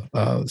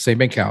of same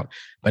bank account,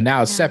 but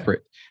now it's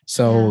separate.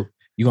 So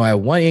you're gonna have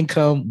one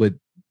income with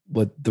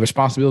the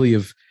responsibility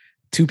of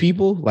two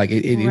people, like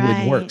it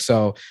wouldn't work.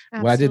 So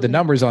when I did the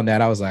numbers on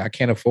that, I was like, I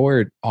can't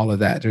afford all of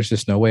that. There's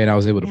just no way. And I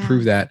was able to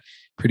prove that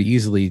pretty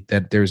easily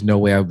that there's no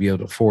way I would be able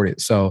to afford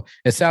it. So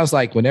it sounds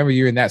like whenever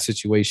you're in that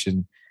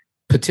situation,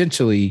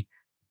 potentially,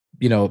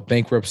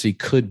 bankruptcy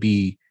could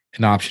be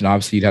an option.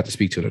 Obviously, you'd have to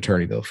speak to an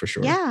attorney though, for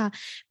sure. Yeah.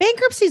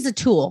 Bankruptcy is a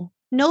tool.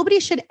 Nobody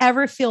should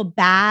ever feel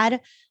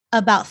bad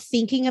about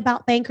thinking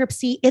about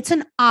bankruptcy. It's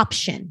an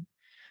option.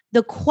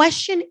 The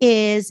question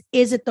is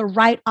it the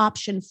right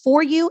option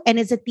for you? And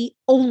is it the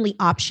only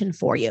option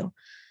for you?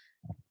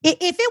 If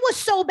it was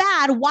so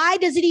bad, why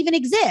does it even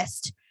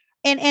exist?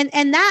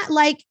 And that,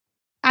 like,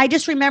 I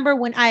just remember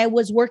when I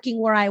was working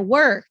where I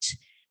worked,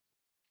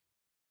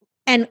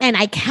 and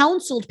I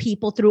counseled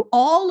people through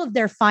all of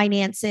their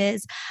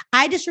finances.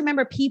 I just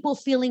remember people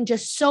feeling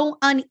just so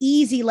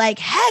uneasy, like,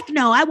 heck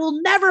no, I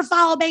will never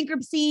file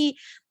bankruptcy.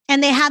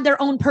 And they had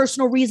their own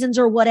personal reasons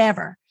or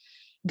whatever.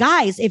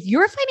 Guys, if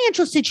your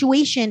financial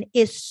situation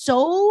is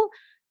so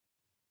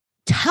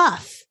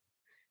tough,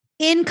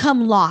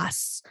 income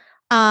loss,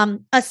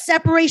 a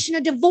separation,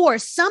 a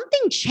divorce,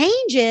 something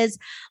changes,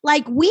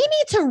 like, we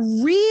need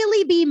to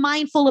really be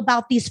mindful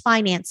about these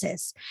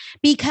finances.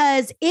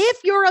 Because if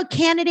you're a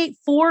candidate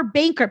for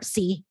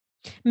bankruptcy,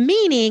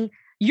 meaning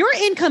your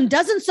income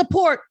doesn't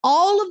support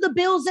all of the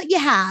bills that you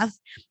have,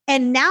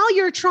 and now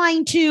you're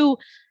trying to,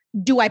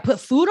 do I put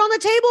food on the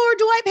table or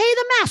do I pay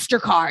the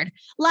MasterCard?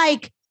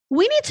 Like,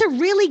 we need to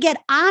really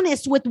get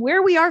honest with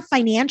where we are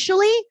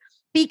financially,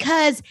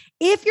 because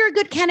if you're a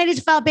good candidate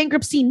to file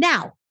bankruptcy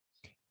now,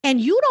 and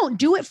you don't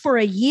do it for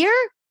a year,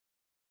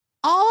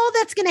 all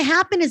that's going to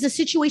happen is the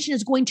situation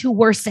is going to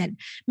worsen,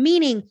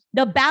 meaning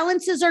the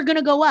balances are going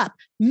to go up,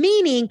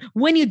 meaning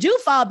when you do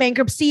file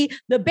bankruptcy,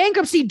 the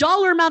bankruptcy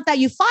dollar amount that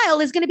you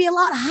file is going to be a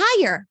lot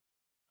higher.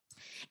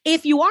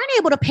 If you aren't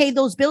able to pay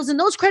those bills and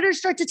those creditors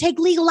start to take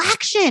legal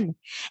action,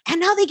 and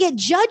now they get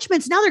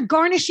judgments, now they're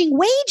garnishing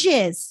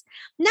wages.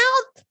 Now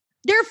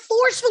they're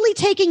forcefully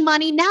taking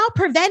money, now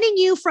preventing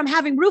you from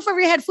having roof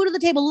over your head, food on the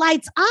table,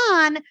 lights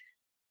on.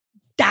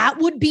 That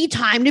would be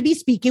time to be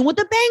speaking with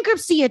a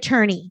bankruptcy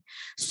attorney.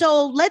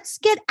 So let's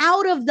get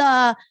out of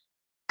the,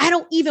 I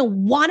don't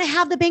even want to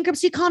have the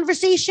bankruptcy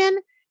conversation,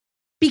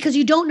 because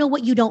you don't know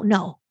what you don't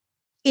know.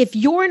 If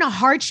you're in a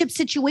hardship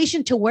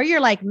situation to where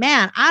you're like,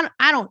 man, I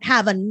don't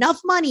have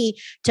enough money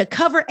to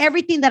cover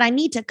everything that I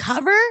need to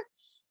cover,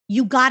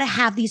 you got to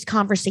have these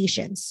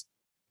conversations.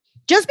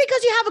 Just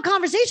because you have a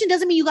conversation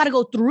doesn't mean you got to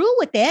go through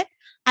with it.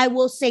 I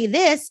will say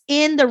this,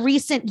 in the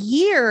recent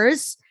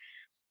years,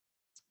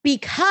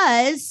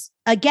 because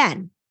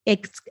again,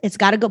 it's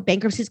got to go,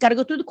 bankruptcy's got to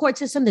go through the court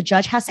system. The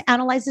judge has to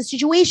analyze the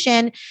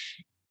situation.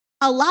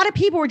 A lot of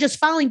people were just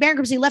filing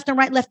bankruptcy left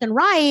and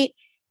right.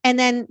 And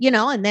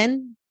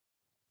then,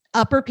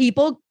 upper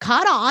people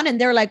caught on,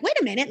 and they're like, wait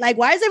a minute, like,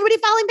 why is everybody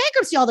filing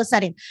bankruptcy all of a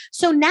sudden?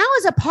 So now,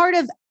 as a part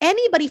of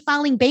anybody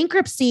filing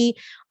bankruptcy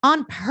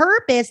on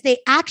purpose, they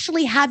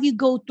actually have you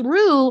go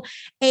through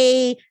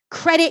a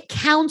credit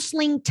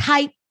counseling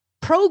type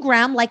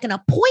program, like an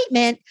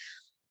appointment,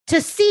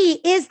 to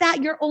see, is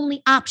that your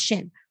only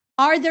option?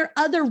 Are there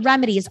other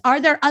remedies? Are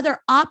there other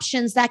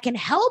options that can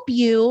help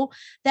you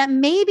that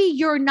maybe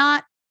you're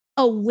not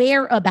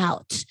aware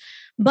about?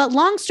 But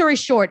long story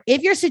short,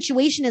 if your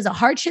situation is a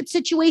hardship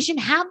situation,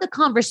 have the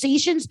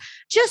conversations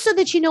just so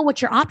that you know what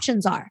your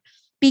options are.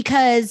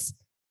 Because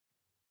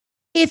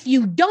if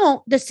you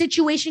don't, the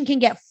situation can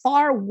get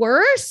far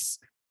worse.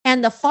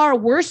 And the far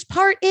worse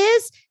part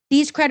is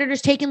these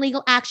creditors taking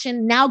legal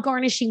action, now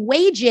garnishing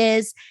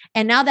wages.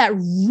 And now that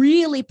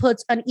really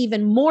puts an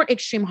even more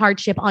extreme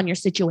hardship on your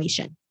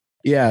situation.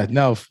 Yeah,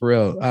 no, for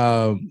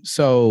real.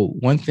 So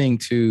one thing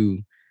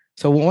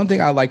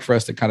I like for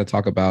us to kind of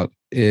talk about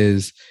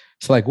is,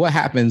 so like, what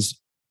happens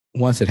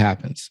once it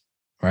happens,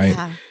 right?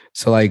 Yeah.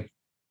 So like,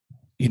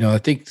 I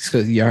think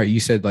you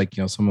said, like,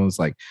 someone was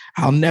like,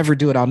 I'll never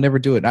do it.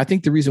 And I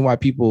think the reason why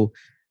people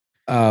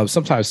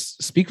sometimes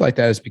speak like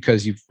that is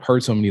because you've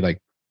heard so many like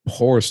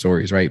horror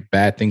stories, right?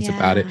 Bad things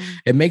about it.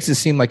 It makes it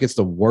seem like it's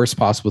the worst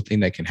possible thing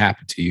that can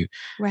happen to you.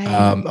 Right.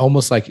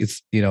 Almost like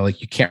it's, like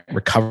you can't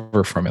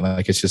recover from it.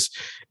 Like it's just,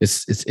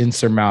 it's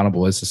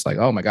insurmountable. It's just like,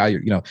 oh my God,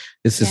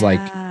 this is like,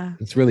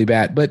 it's really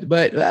bad.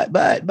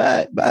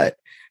 But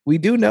we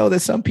do know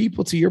that some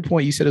people, to your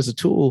point, you said as a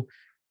tool,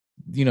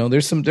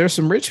 there's some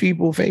rich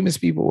people, famous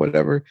people,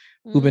 whatever,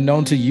 who've been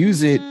known to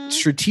use it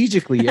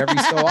strategically every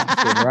so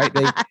often,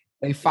 right?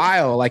 They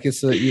file like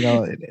it's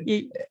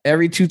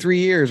every 2-3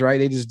 years, right?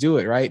 They just do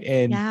it, right?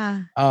 And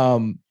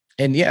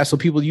so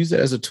people use it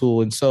as a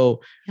tool. And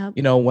so,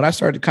 when I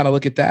started to kind of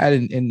look at that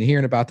and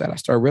hearing about that, I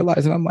started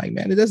realizing, I'm like,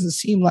 man, it doesn't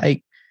seem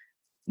like,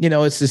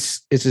 it's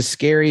as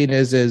scary and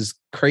as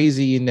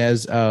crazy and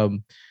as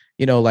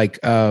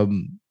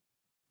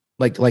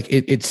like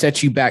it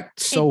sets you back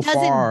so far.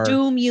 It doesn't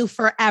doom you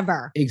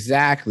forever.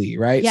 Exactly.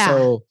 Right. Yeah.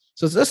 So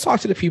let's talk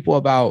to the people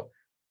about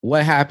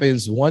what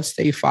happens once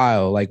they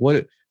file. Like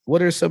what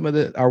are some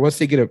of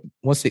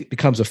once it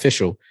becomes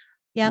official,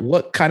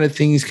 what kind of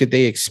things could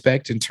they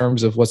expect in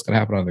terms of what's going to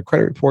happen on the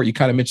credit report? You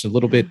kind of mentioned a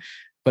little bit,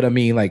 but I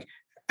mean, like,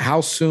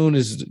 how soon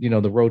is,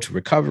 the road to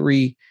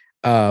recovery?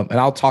 And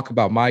I'll talk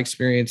about my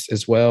experience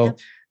as well.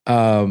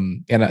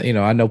 And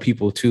I know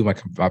people too,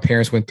 my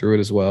parents went through it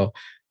as well.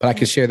 But I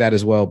can share that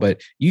as well.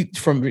 But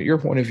from your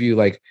point of view,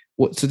 like,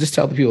 so just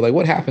tell the people, like,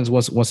 what happens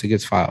once it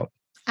gets filed?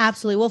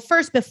 Absolutely. Well,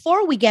 first,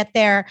 before we get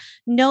there,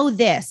 know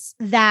this,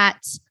 that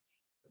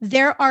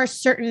there are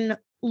certain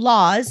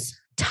laws,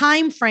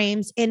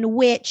 timeframes in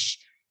which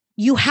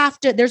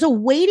there's a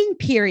waiting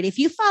period. If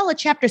you file a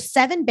Chapter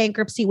 7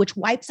 bankruptcy, which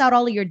wipes out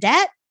all of your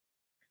debt,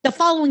 the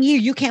following year,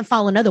 you can't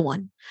file another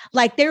one.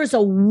 Like there's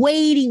a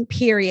waiting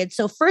period.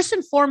 So first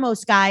and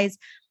foremost, guys,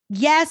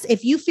 yes,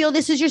 if you feel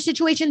this is your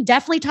situation,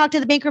 definitely talk to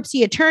the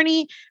bankruptcy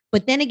attorney.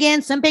 But then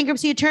again, some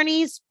bankruptcy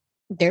attorneys,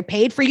 they're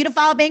paid for you to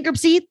file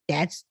bankruptcy.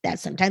 That's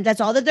sometimes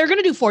that's all that they're going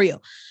to do for you.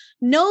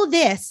 Know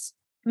this,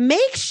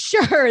 make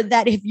sure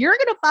that if you're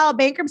going to file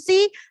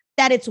bankruptcy,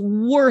 that it's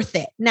worth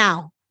it.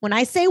 Now, when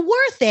I say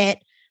worth it,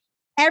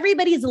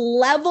 everybody's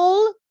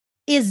level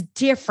is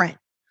different.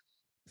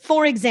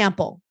 For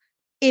example,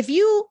 if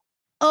you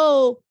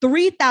owe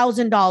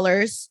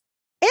 $3,000,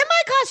 it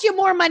might cost you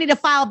more money to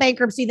file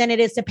bankruptcy than it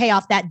is to pay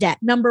off that debt.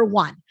 Number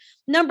one.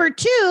 Number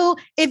two,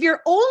 if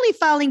you're only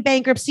filing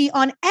bankruptcy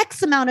on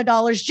X amount of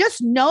dollars,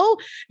 just know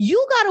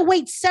you got to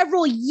wait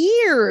several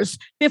years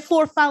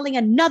before filing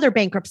another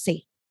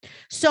bankruptcy.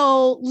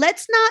 So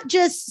let's not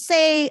just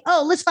say,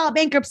 oh, let's file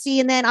bankruptcy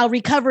and then I'll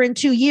recover in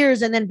 2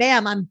 years and then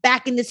bam, I'm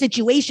back in the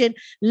situation.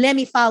 Let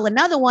me file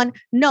another one.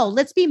 No,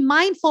 let's be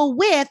mindful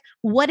with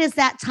what is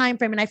that time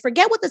frame. And I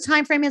forget what the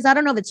time frame is. I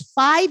don't know if it's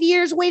 5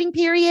 years waiting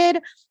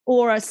period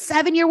or a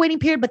 7-year waiting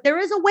period, but there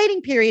is a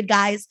waiting period,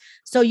 guys.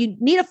 So you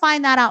need to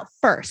find that out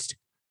first.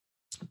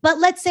 But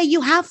let's say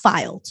you have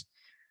filed.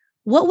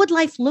 What would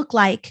life look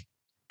like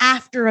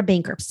after a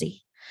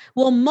bankruptcy?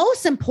 Well,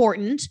 most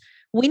important,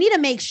 we need to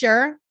make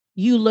sure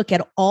you look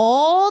at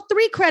all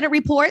 3 credit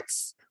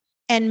reports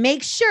and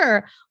make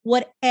sure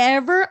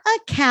whatever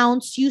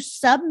accounts you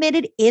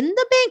submitted in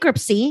the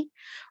bankruptcy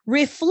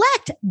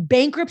reflect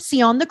bankruptcy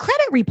on the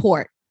credit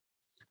report.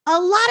 A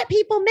lot of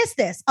people miss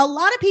this. A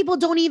lot of people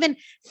don't even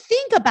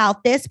think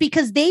about this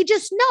because they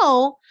just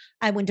know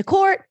I went to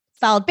court,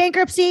 filed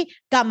bankruptcy,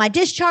 got my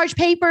discharge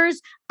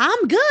papers.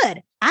 I'm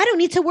good. I don't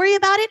need to worry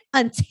about it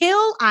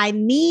until I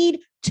need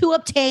to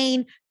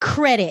obtain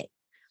credit.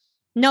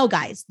 No,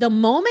 guys, the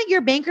moment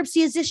your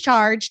bankruptcy is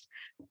discharged,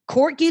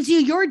 court gives you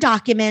your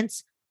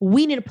documents.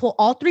 We need to pull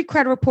all 3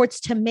 credit reports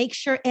to make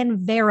sure and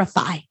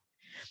verify.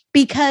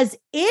 Because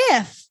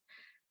if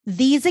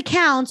these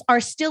accounts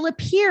are still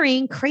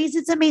appearing, crazy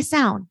as it may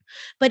sound,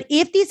 but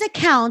if these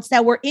accounts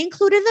that were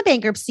included in the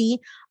bankruptcy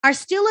are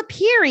still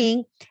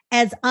appearing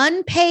as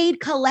unpaid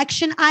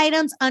collection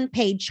items,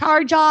 unpaid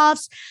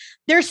charge-offs,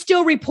 they're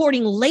still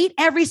reporting late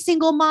every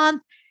single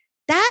month,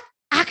 that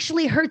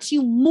actually hurts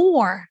you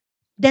more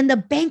than the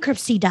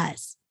bankruptcy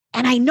does.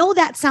 And I know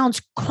that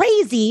sounds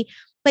crazy,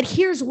 but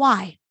here's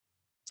why.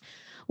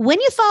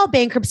 When you file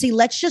bankruptcy,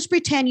 let's just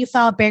pretend you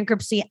filed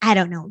bankruptcy, I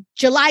don't know,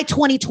 July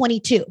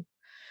 2022.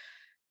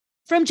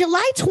 From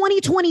July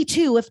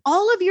 2022, if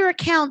all of your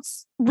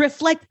accounts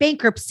reflect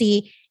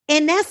bankruptcy,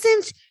 in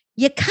essence,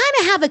 you kind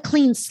of have a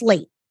clean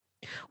slate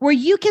where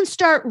you can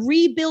start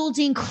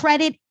rebuilding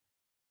credit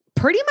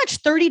pretty much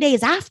 30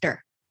 days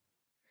after.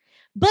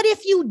 But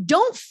if you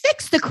don't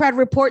fix the credit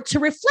report to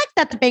reflect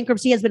that the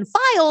bankruptcy has been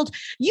filed,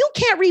 you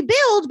can't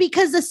rebuild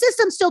because the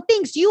system still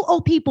thinks you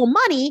owe people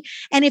money.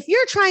 And if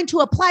you're trying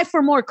to apply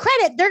for more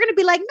credit, they're going to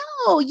be like,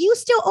 no, you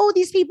still owe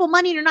these people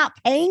money. You're not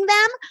paying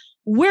them.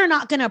 We're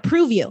not going to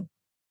approve you.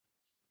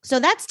 So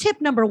that's tip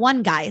number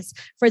 1, guys.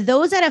 For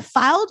those that have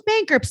filed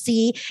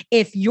bankruptcy,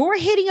 if you're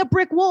hitting a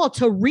brick wall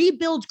to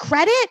rebuild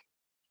credit,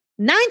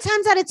 9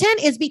 times out of 10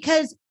 is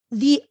because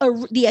the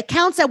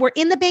accounts that were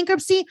in the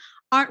bankruptcy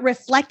aren't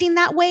reflecting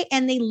that way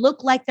and they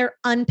look like they're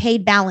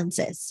unpaid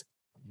balances.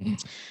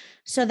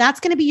 So that's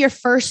going to be your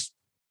first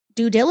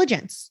due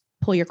diligence.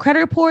 Pull your credit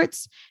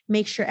reports,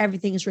 make sure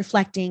everything is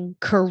reflecting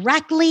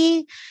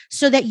correctly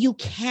so that you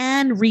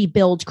can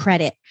rebuild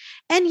credit.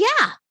 And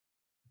yeah,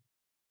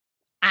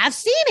 I've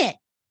seen it.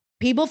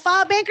 People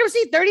file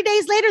bankruptcy 30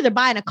 days later, they're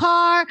buying a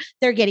car,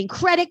 they're getting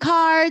credit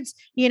cards,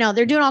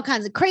 they're doing all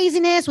kinds of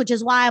craziness, which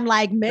is why I'm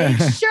like, make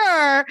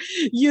sure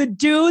you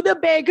do the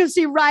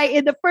bankruptcy right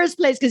in the first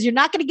place, because you're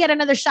not going to get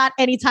another shot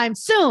anytime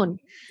soon.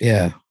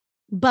 Yeah.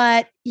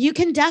 But you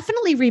can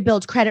definitely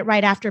rebuild credit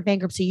right after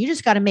bankruptcy. You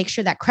just got to make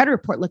sure that credit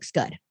report looks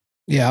good.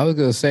 Yeah. I was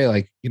going to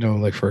say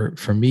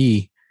for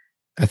me,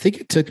 I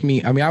think it took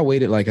me, I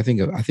waited I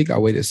think I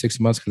waited 6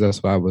 months because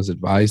that's what I was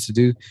advised to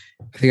do,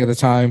 I think at the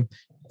time.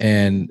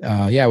 And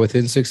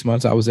within 6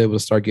 months, I was able to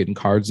start getting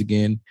cards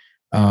again.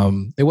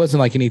 It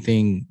wasn't like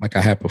anything like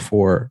I had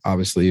before.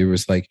 Obviously, it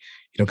was like,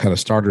 kind of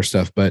starter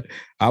stuff. But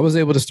I was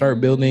able to start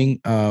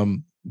building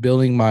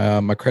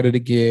my credit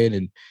again.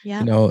 And,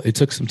 it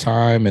took some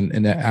time.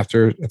 And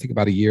after, I think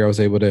about a year, I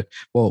was able to,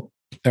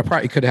 that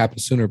probably could have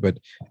happened sooner, but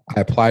I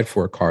applied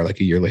for a car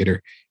like a year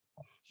later.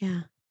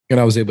 Yeah.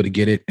 And I was able to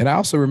get it. And I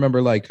also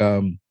remember my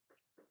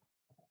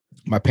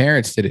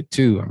parents did it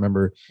too. I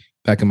remember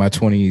back in my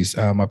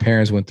 20s, my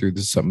parents went through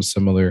something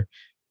similar.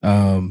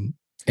 And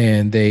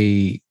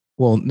they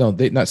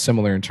not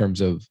similar in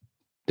terms of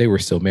they were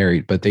still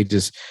married, but they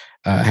just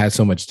had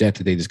so much debt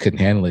that they just couldn't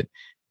handle it.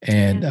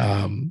 And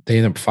they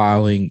ended up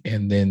filing,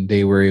 and then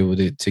they were able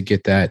to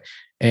get that.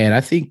 And I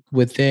think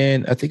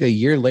a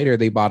year later,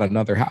 they bought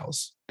another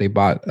house. They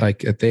bought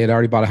they had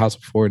already bought a house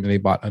before, and then they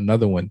bought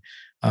another one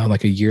a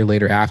year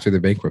later after the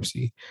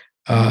bankruptcy.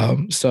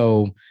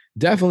 So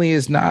definitely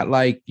is not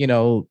like,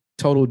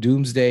 total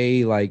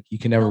doomsday, like you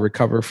can never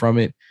recover from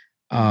it.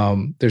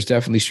 There's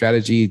definitely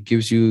strategy. It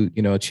gives you,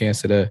 a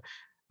chance to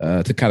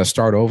kind of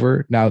start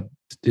over. Now,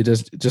 it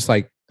does, just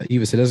like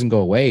Eva said, it doesn't go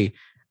away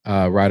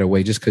right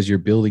away. Just because you're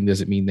building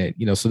doesn't mean that,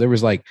 so there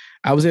was like,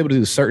 I was able to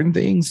do certain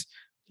things,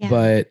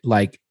 but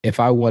like if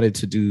I wanted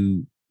to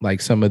do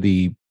like some of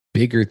the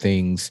bigger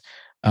things,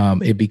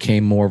 it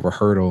became more of a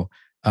hurdle.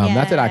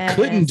 Not that I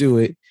couldn't do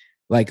it.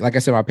 Like I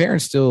said, my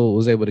parents still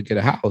was able to get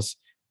a house.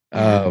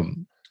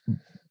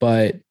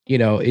 But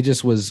it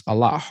just was a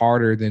lot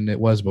harder than it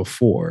was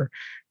before.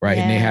 Right.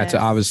 Yes. And they had to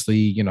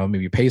obviously,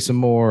 maybe pay some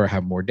more or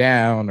have more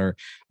down or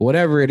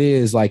whatever it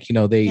is. Like,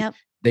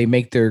 they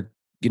make their,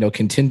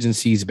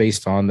 contingencies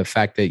based on the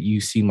fact that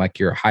you seem like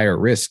you're higher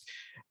risk.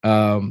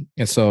 And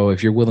so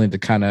if you're willing to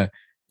kind of,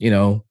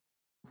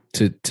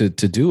 to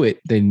do it,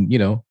 then,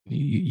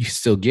 you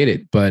still get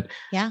it. But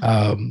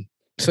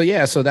so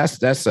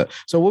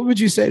so what would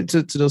you say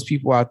to those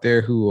people out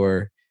there who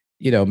are,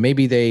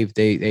 maybe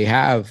they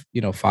have,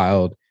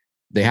 filed,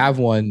 they have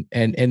one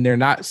and they're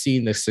not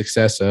seeing the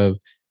success of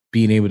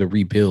being able to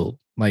rebuild?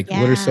 Like,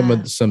 what are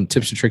some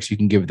tips and tricks you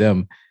can give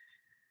them?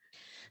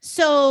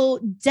 So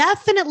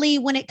definitely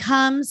when it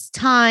comes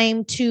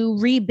time to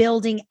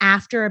rebuilding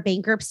after a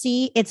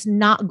bankruptcy, it's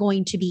not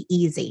going to be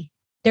easy.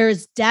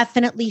 There's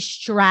definitely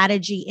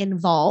strategy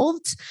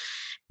involved,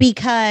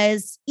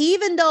 because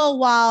even though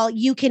while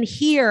you can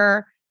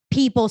hear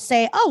people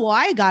say, oh, well,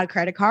 I got a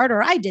credit card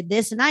or I did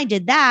this and I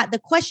did that, the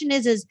question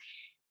is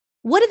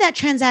what did that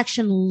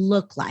transaction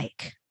look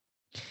like?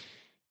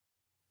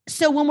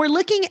 So when we're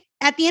looking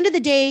at the end of the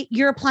day,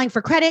 you're applying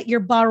for credit, you're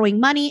borrowing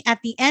money.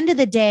 At the end of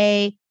the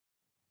day,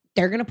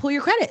 they're going to pull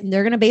your credit and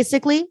they're going to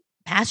basically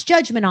pass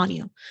judgment on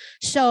you.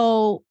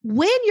 So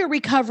when you're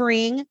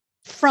recovering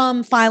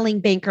from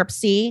filing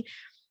bankruptcy,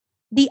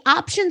 the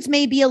options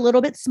may be a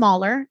little bit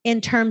smaller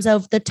in terms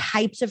of the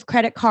types of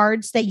credit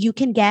cards that you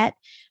can get.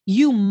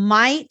 You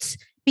might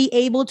be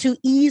able to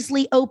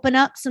easily open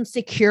up some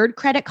secured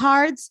credit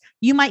cards.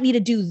 You might need to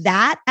do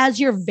that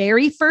as your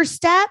very first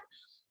step,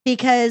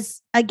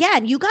 because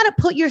again, you got to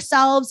put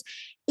yourselves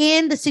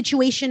in the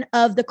situation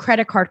of the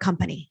credit card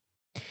company.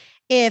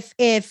 If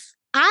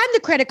I'm the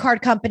credit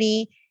card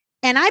company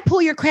and I pull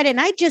your credit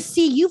and I just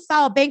see you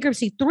filed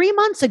bankruptcy 3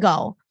 months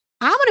ago,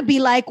 I'm going to be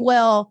like,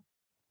 well,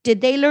 did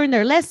they learn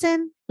their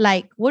lesson?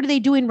 Like, what are they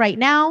doing right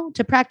now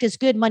to practice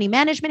good money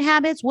management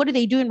habits? What are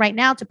they doing right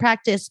now to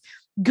practice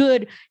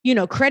good,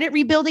 credit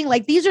rebuilding?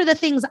 Like, these are the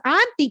things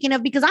I'm thinking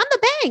of because I'm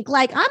the bank.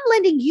 Like, I'm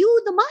lending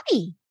you the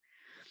money.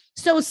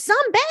 So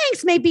some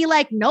banks may be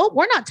like, nope,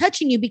 we're not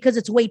touching you because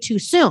it's way too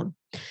soon.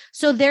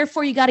 So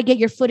therefore, you got to get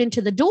your foot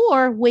into the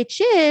door,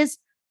 which is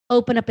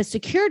open up a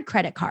secured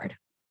credit card.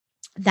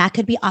 That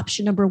could be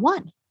option number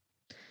one.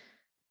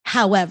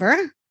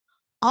 However,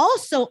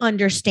 also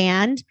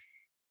understand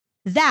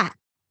that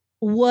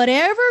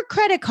whatever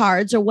credit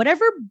cards or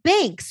whatever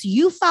banks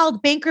you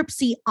filed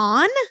bankruptcy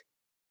on,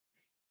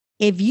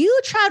 if you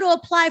try to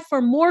apply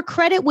for more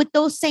credit with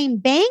those same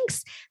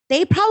banks,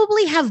 they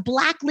probably have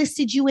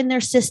blacklisted you in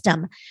their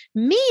system.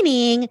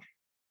 Meaning,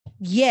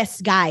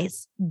 yes,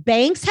 guys,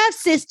 banks have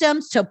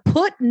systems to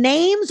put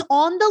names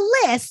on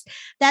the list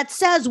that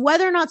says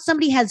whether or not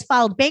somebody has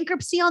filed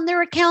bankruptcy on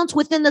their accounts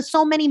within the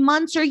so many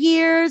months or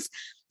years.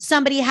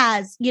 Somebody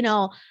has,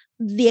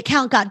 the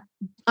account got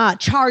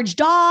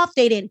charged off,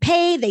 they didn't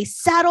pay, they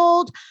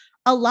settled.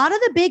 A lot of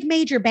the big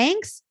major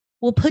banks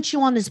will put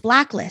you on this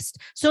blacklist.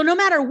 So no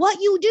matter what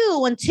you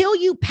do until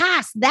you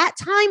pass that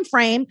time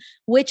frame,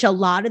 which a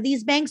lot of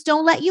these banks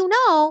don't let you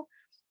know,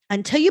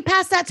 until you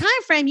pass that time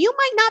frame, you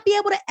might not be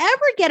able to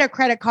ever get a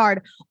credit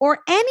card or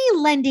any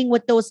lending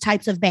with those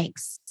types of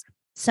banks.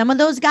 Some of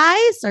those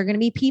guys are going to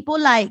be people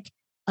like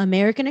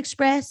American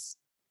Express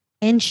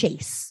and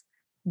Chase.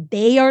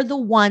 They are the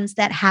ones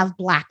that have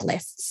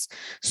blacklists.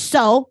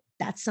 So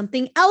that's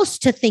something else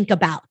to think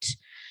about.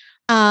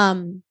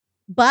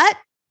 But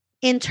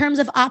in terms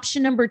of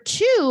option number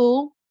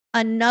two,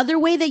 another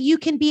way that you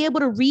can be able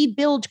to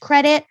rebuild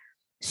credit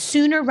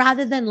sooner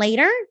rather than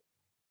later,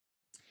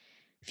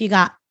 if you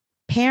got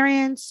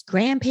parents,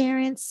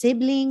 grandparents,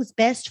 siblings,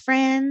 best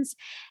friends,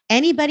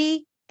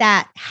 anybody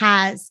that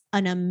has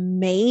an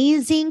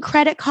amazing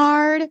credit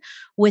card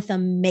with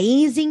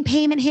amazing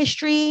payment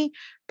history,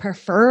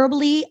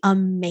 preferably a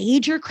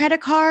major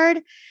credit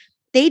card,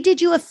 they did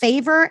you a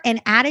favor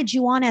and added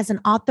you on as an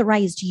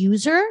authorized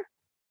user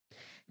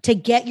to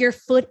get your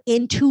foot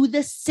into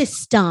the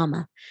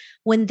system.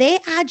 When they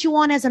add you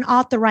on as an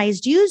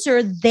authorized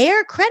user,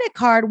 their credit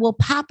card will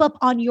pop up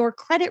on your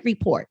credit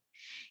report,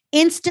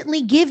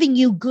 instantly giving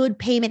you good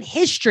payment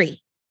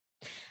history.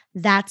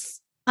 That's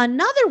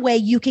another way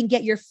you can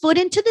get your foot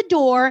into the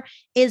door,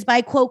 is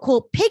by quote,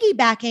 quote,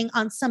 piggybacking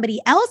on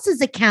somebody else's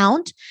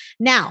account.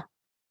 Now,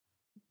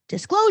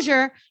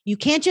 disclosure, you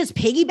can't just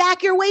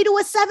piggyback your way to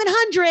a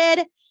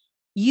 700.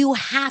 You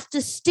have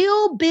to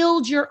still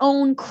build your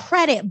own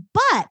credit.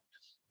 But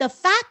the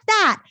fact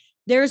that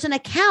there's an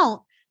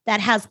account that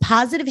has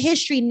positive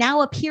history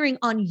now appearing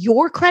on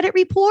your credit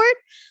report,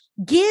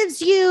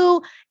 gives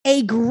you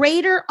a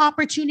greater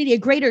opportunity, a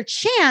greater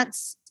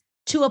chance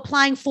to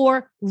applying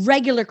for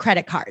regular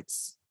credit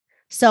cards.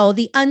 So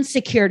the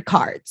unsecured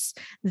cards,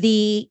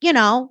 the,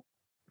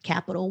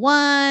 Capital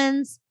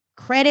Ones,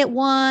 Credit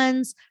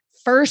Ones,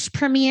 First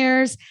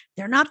Premiers,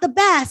 they're not the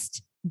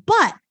best,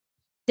 but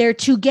they're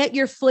to get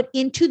your foot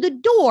into the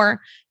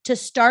door to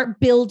start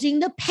building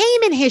the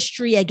payment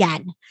history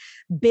again,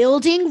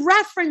 building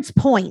reference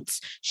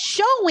points,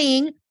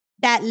 showing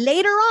that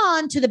later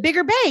on to the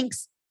bigger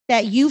banks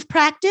that you've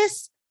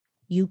practiced,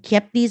 you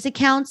kept these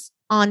accounts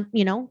on,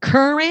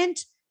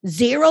 current,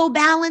 zero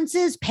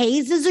balances,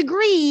 pays as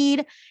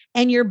agreed,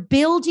 and you're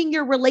building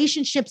your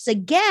relationships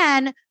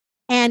again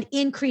and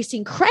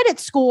increasing credit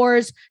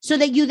scores so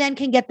that you then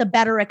can get the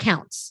better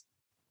accounts.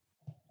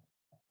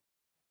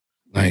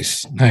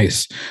 Nice.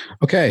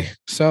 Okay.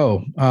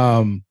 So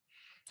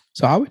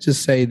I would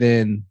just say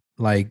then,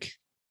 like,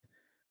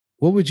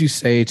 what would you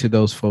say to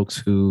those folks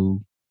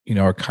who,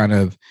 are kind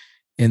of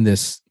in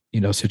this,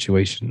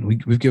 situation?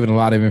 We've given a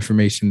lot of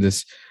information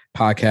this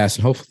podcast,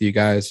 and hopefully you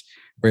guys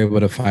were able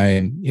to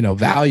find,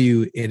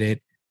 value in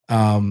it.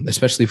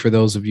 Especially for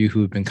those of you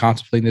who've been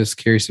contemplating this,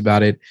 curious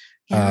about it,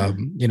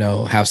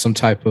 have some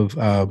type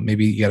of,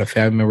 maybe you got a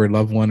family member,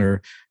 loved one,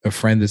 or a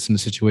friend that's in a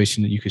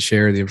situation that you could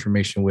share the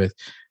information with.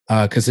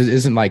 Because it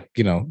isn't like,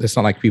 it's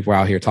not like people are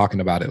out here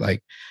talking about it.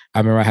 Like, I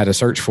remember I had to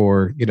search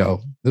for,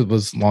 it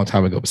was a long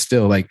time ago, but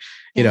still, like,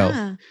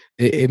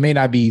 it may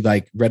not be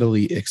like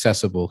readily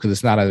accessible because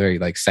it's not a very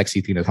like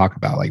sexy thing to talk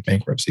about, like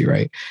bankruptcy,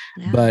 right?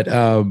 Yeah.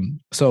 But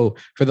so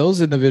for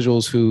those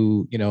individuals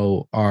who,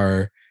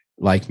 are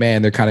like,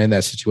 man, they're kind of in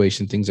that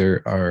situation, things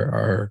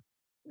are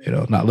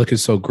not looking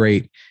so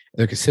great,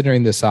 they're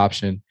considering this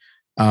option.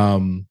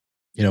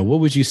 What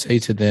would you say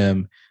to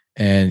them?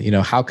 And,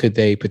 how could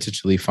they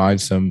potentially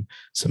find some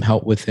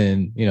help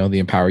within, the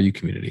Empower You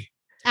community?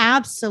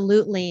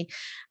 Absolutely.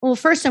 Well,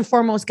 first and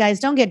foremost, guys,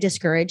 don't get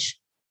discouraged.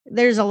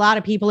 There's a lot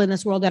of people in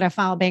this world that have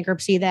filed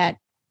bankruptcy that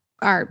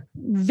are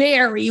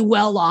very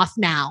well off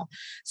now.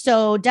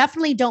 So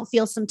definitely don't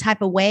feel some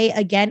type of way.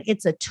 Again,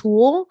 it's a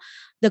tool.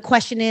 The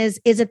question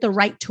is it the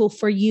right tool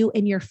for you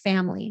and your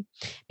family?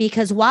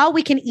 Because while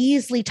we can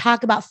easily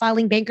talk about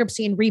filing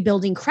bankruptcy and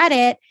rebuilding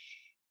credit,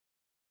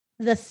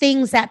 the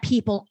things that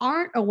people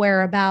aren't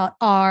aware about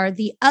are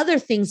the other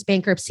things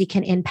bankruptcy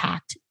can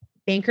impact.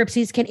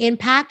 Bankruptcies can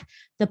impact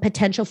the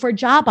potential for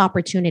job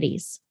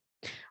opportunities.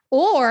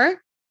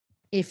 Or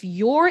if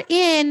you're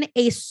in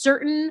a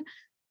certain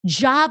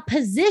job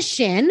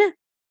position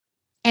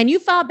and you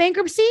file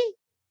bankruptcy,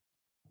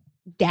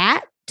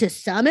 that to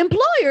some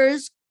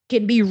employers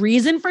can be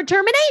reason for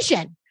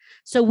termination.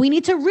 So we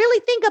need to really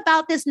think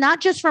about this, not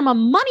just from a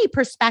money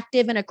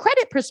perspective and a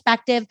credit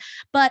perspective,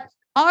 but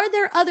are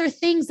there other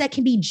things that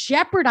can be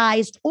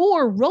jeopardized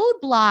or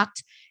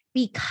roadblocked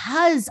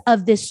because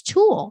of this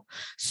tool?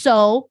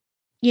 So,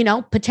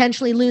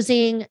 potentially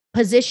losing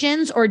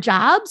positions or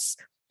jobs,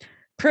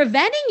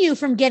 preventing you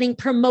from getting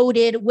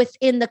promoted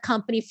within the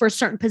company for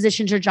certain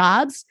positions or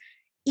jobs,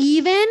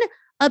 even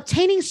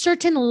obtaining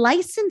certain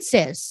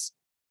licenses,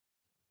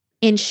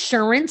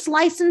 insurance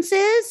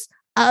licenses,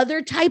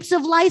 other types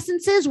of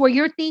licenses where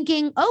you're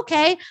thinking,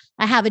 okay,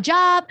 I have a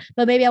job,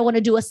 but maybe I want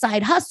to do a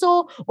side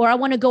hustle, or I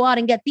want to go out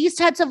and get these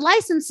types of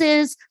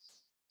licenses.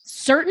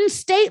 Certain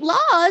state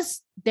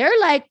laws, they're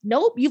like,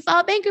 nope, you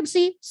filed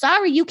bankruptcy.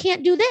 Sorry, you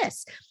can't do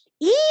this.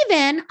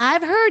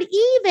 I've heard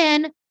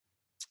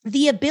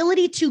the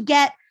ability to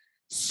get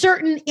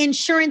certain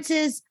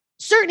insurance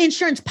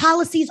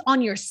policies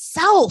on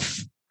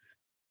yourself.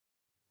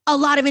 A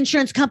lot of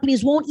insurance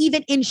companies won't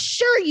even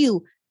insure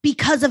you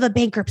because of a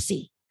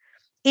bankruptcy.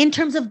 In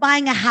terms of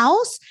buying a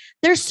house,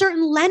 there's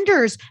certain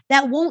lenders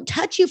that won't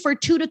touch you for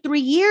 2 to 3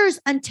 years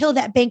until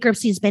that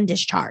bankruptcy has been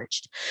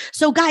discharged.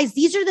 So guys,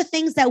 these are the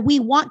things that we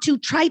want to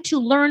try to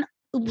learn,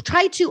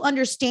 try to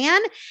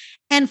understand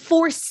and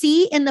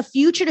foresee in the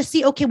future to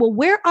see, okay, well,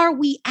 where are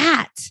we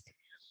at?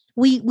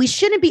 We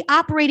shouldn't be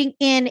operating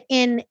in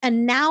a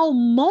now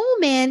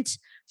moment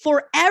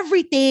for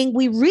everything.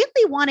 We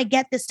really want to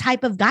get this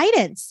type of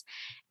guidance.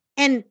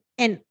 And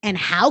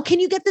how can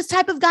you get this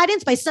type of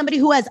guidance? By somebody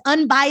who has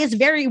unbiased,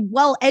 very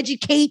well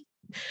educated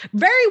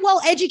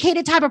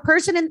type of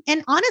person.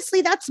 And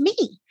honestly, that's me.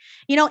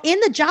 In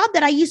the job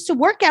that I used to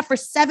work at for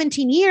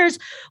 17 years,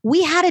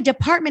 we had a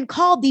department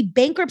called the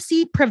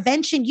Bankruptcy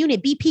Prevention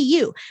Unit,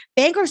 BPU,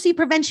 Bankruptcy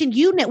Prevention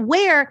Unit,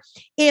 where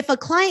if a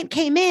client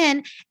came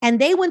in and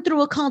they went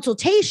through a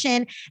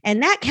consultation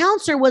and that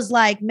counselor was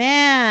like,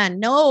 man,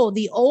 no,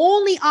 the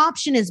only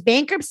option is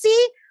bankruptcy,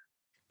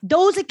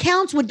 those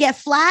accounts would get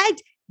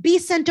flagged, be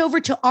sent over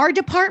to our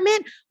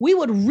department. We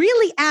would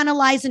really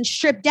analyze and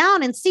strip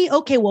down and see,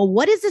 okay, well,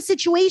 what is the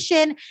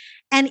situation?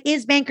 And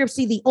is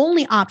bankruptcy the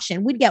only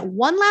option? We'd get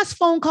one last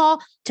phone call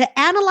to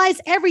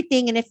analyze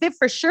everything. And if it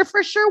for sure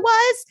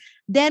was,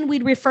 then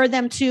we'd refer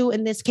them to,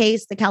 in this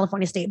case, the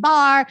California State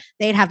Bar.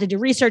 They'd have to do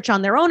research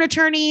on their own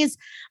attorneys.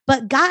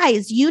 But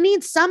guys, you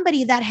need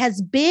somebody that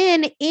has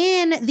been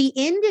in the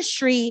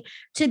industry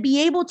to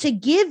be able to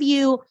give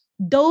you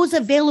those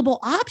available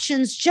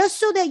options just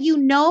so that you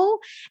know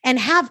and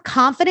have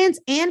confidence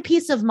and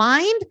peace of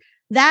mind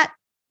that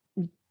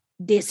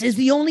this is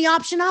the only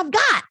option I've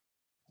got.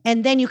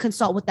 And then you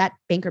consult with that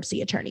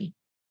bankruptcy attorney.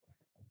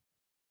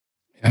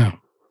 Yeah.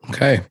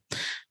 Okay.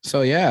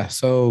 So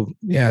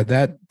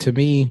that to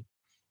me,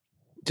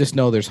 just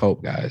know there's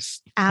hope,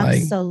 guys.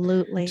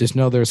 Absolutely. Like, just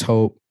know there's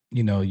hope.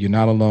 You know, you're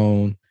not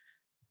alone.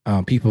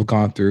 People have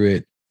gone through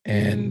it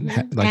and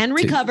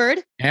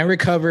recovered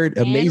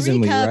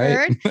amazingly,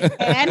 right?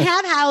 And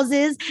have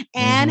houses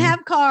and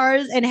have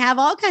cars and have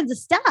all kinds of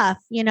stuff,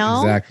 you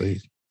know?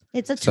 Exactly.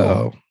 It's a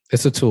tool.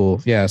 It's a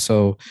tool. Yeah.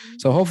 So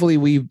hopefully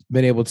we've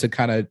been able to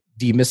kind of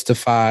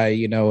demystify,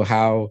 you know,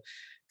 how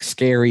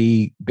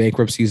scary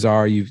bankruptcies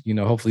are. You've, you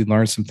know, hopefully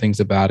learned some things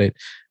about it.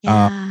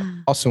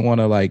 Also want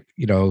to, like,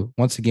 you know,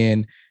 once again,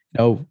 you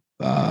know,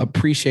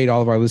 appreciate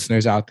all of our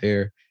listeners out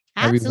there.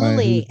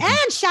 Absolutely.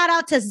 And shout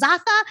out to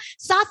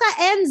Satha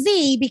and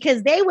Z,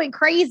 because they went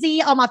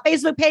crazy on my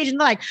Facebook page and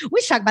they're like, we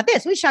should talk about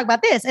this. We should talk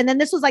about this. And then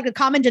this was like a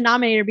common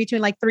denominator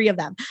between like 3 of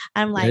them.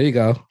 I'm like, there you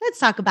go. Let's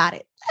talk about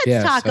it.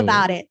 Let's talk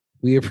about it.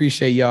 We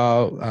appreciate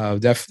y'all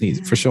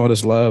definitely for showing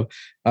us love.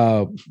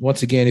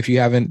 Once again, if you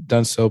haven't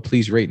done so,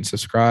 please rate and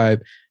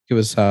subscribe. Give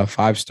us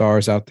 5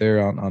 stars out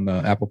there on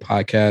the Apple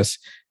Podcasts,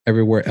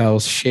 everywhere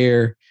else.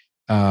 Share.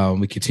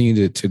 We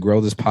continue to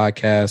grow this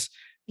podcast.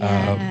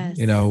 Yes.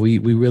 You know, we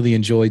really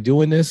enjoy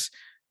doing this.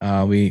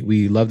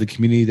 We love the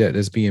community that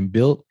is being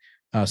built.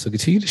 So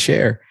continue to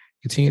share.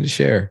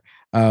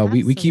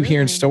 We keep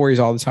hearing stories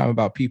all the time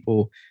about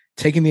people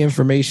taking the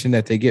information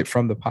that they get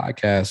from the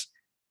podcast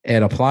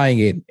and applying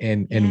it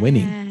and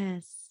winning.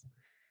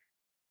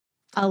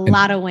 A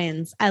lot of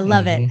wins. I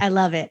love it. I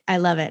love it. I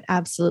love it.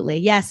 Absolutely.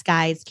 Yes,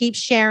 guys, keep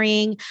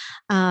sharing.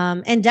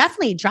 And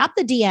definitely drop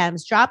the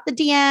DMs,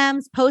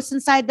 post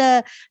inside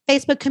the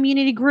Facebook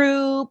community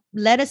group.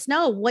 Let us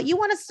know what you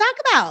want us to talk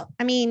about.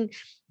 I mean,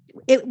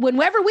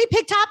 whenever we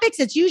pick topics,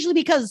 it's usually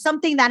because of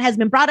something that has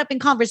been brought up in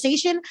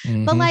conversation,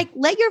 but like,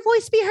 let your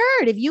voice be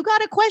heard. If you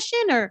got a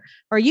question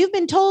or you've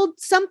been told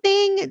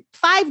something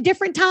 5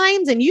 different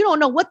times and you don't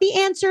know what the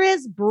answer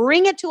is,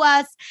 bring it to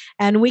us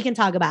and we can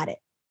talk about it.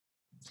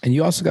 And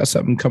you also got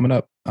something coming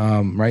up,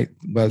 right?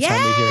 By the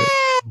time they hear it.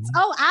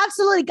 Oh,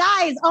 absolutely.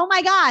 Guys, oh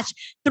my gosh.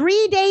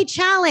 3-day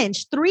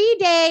challenge,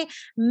 3-day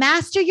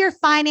Master Your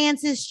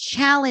Finances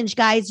challenge,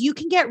 guys. You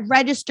can get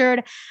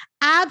registered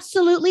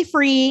absolutely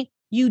free.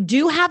 You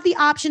do have the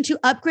option to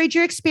upgrade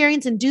your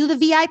experience and do the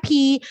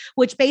VIP,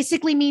 which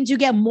basically means you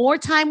get more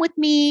time with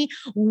me,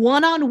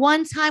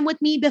 one-on-one time with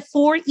me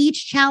before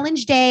each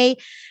challenge day.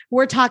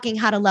 We're talking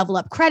how to level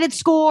up credit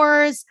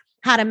scores,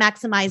 how to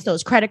maximize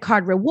those credit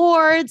card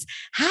rewards,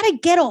 how to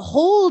get a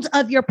hold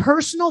of your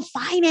personal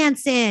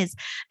finances.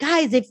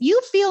 Guys, if you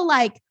feel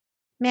like,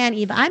 man,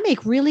 Eva, I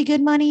make really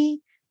good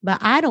money, but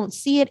I don't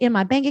see it in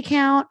my bank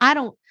account.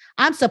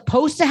 I'm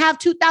supposed to have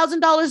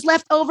 $2,000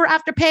 left over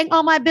after paying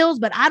all my bills,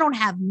 but I don't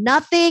have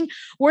nothing.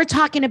 We're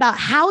talking about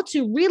how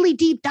to really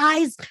deep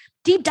dive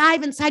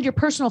inside your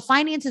personal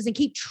finances and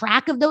keep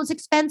track of those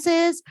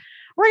expenses.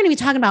 We're going to be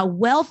talking about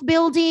wealth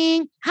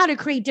building, how to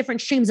create different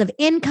streams of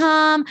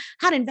income,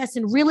 how to invest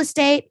in real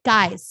estate.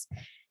 Guys,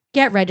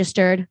 get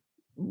registered.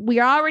 We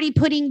are already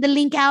putting the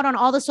link out on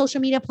all the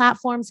social media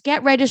platforms.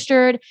 Get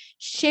registered.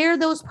 Share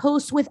those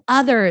posts with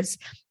others.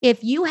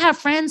 If you have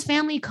friends,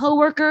 family,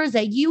 coworkers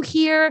that you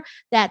hear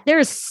that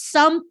there's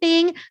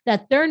something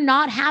that they're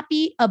not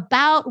happy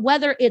about,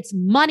 whether it's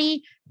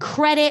money,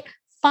 credit,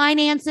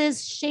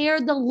 finances, share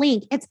the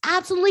link. It's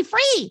absolutely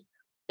free.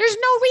 There's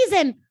no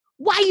reason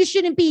why you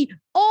shouldn't be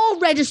all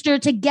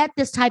registered to get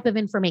this type of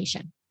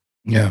information.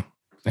 Yeah.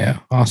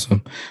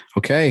 Awesome.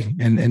 Okay.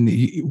 And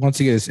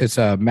once again, it's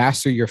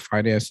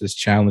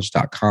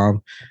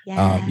masteryourfinanceschallenge.com.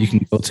 Yes. You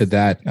can go to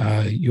that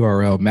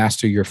URL,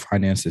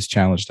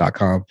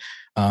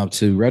 masteryourfinanceschallenge.com.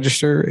 To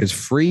register is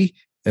free.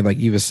 And like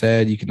Eva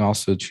said, you can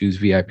also choose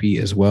VIP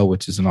as well,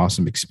 which is an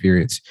awesome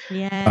experience.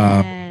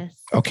 Yes.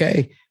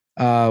 Okay.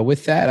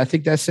 With that, I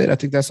think that's it. I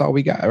think that's all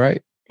we got,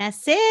 right?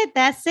 That's it.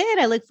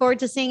 I look forward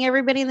to seeing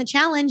everybody in the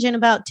challenge in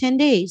about 10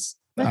 days.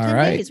 All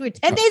right. We're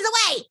 10 days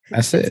away.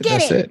 That's it.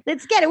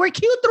 Let's get it. We're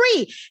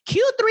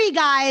Q3,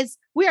 guys.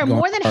 We are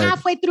more than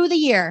halfway through the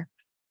year.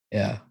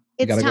 Yeah.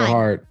 It's time. Go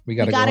hard. We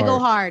gotta go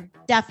hard.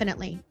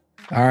 Definitely.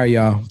 All right,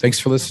 y'all. Thanks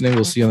for listening.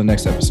 We'll see you on the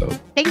next episode.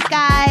 Thanks,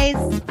 guys.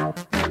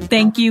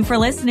 Thank you for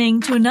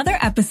listening to another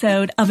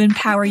episode of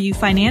Empower You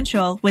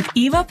Financial with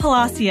Eva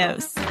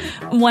Palacios.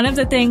 One of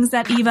the things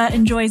that Eva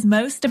enjoys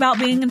most about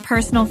being in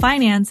personal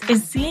finance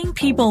is seeing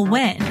people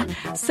win.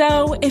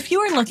 So if you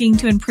are looking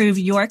to improve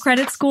your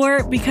credit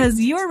score because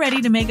you're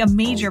ready to make a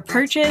major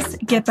purchase,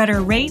 get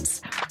better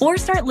rates, or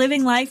start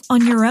living life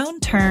on your own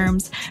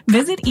terms,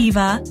 visit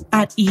Eva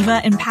at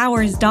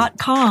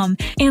evaempowers.com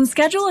and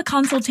schedule a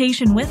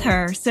consultation with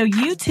her so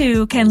you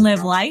too can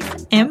live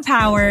life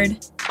empowered.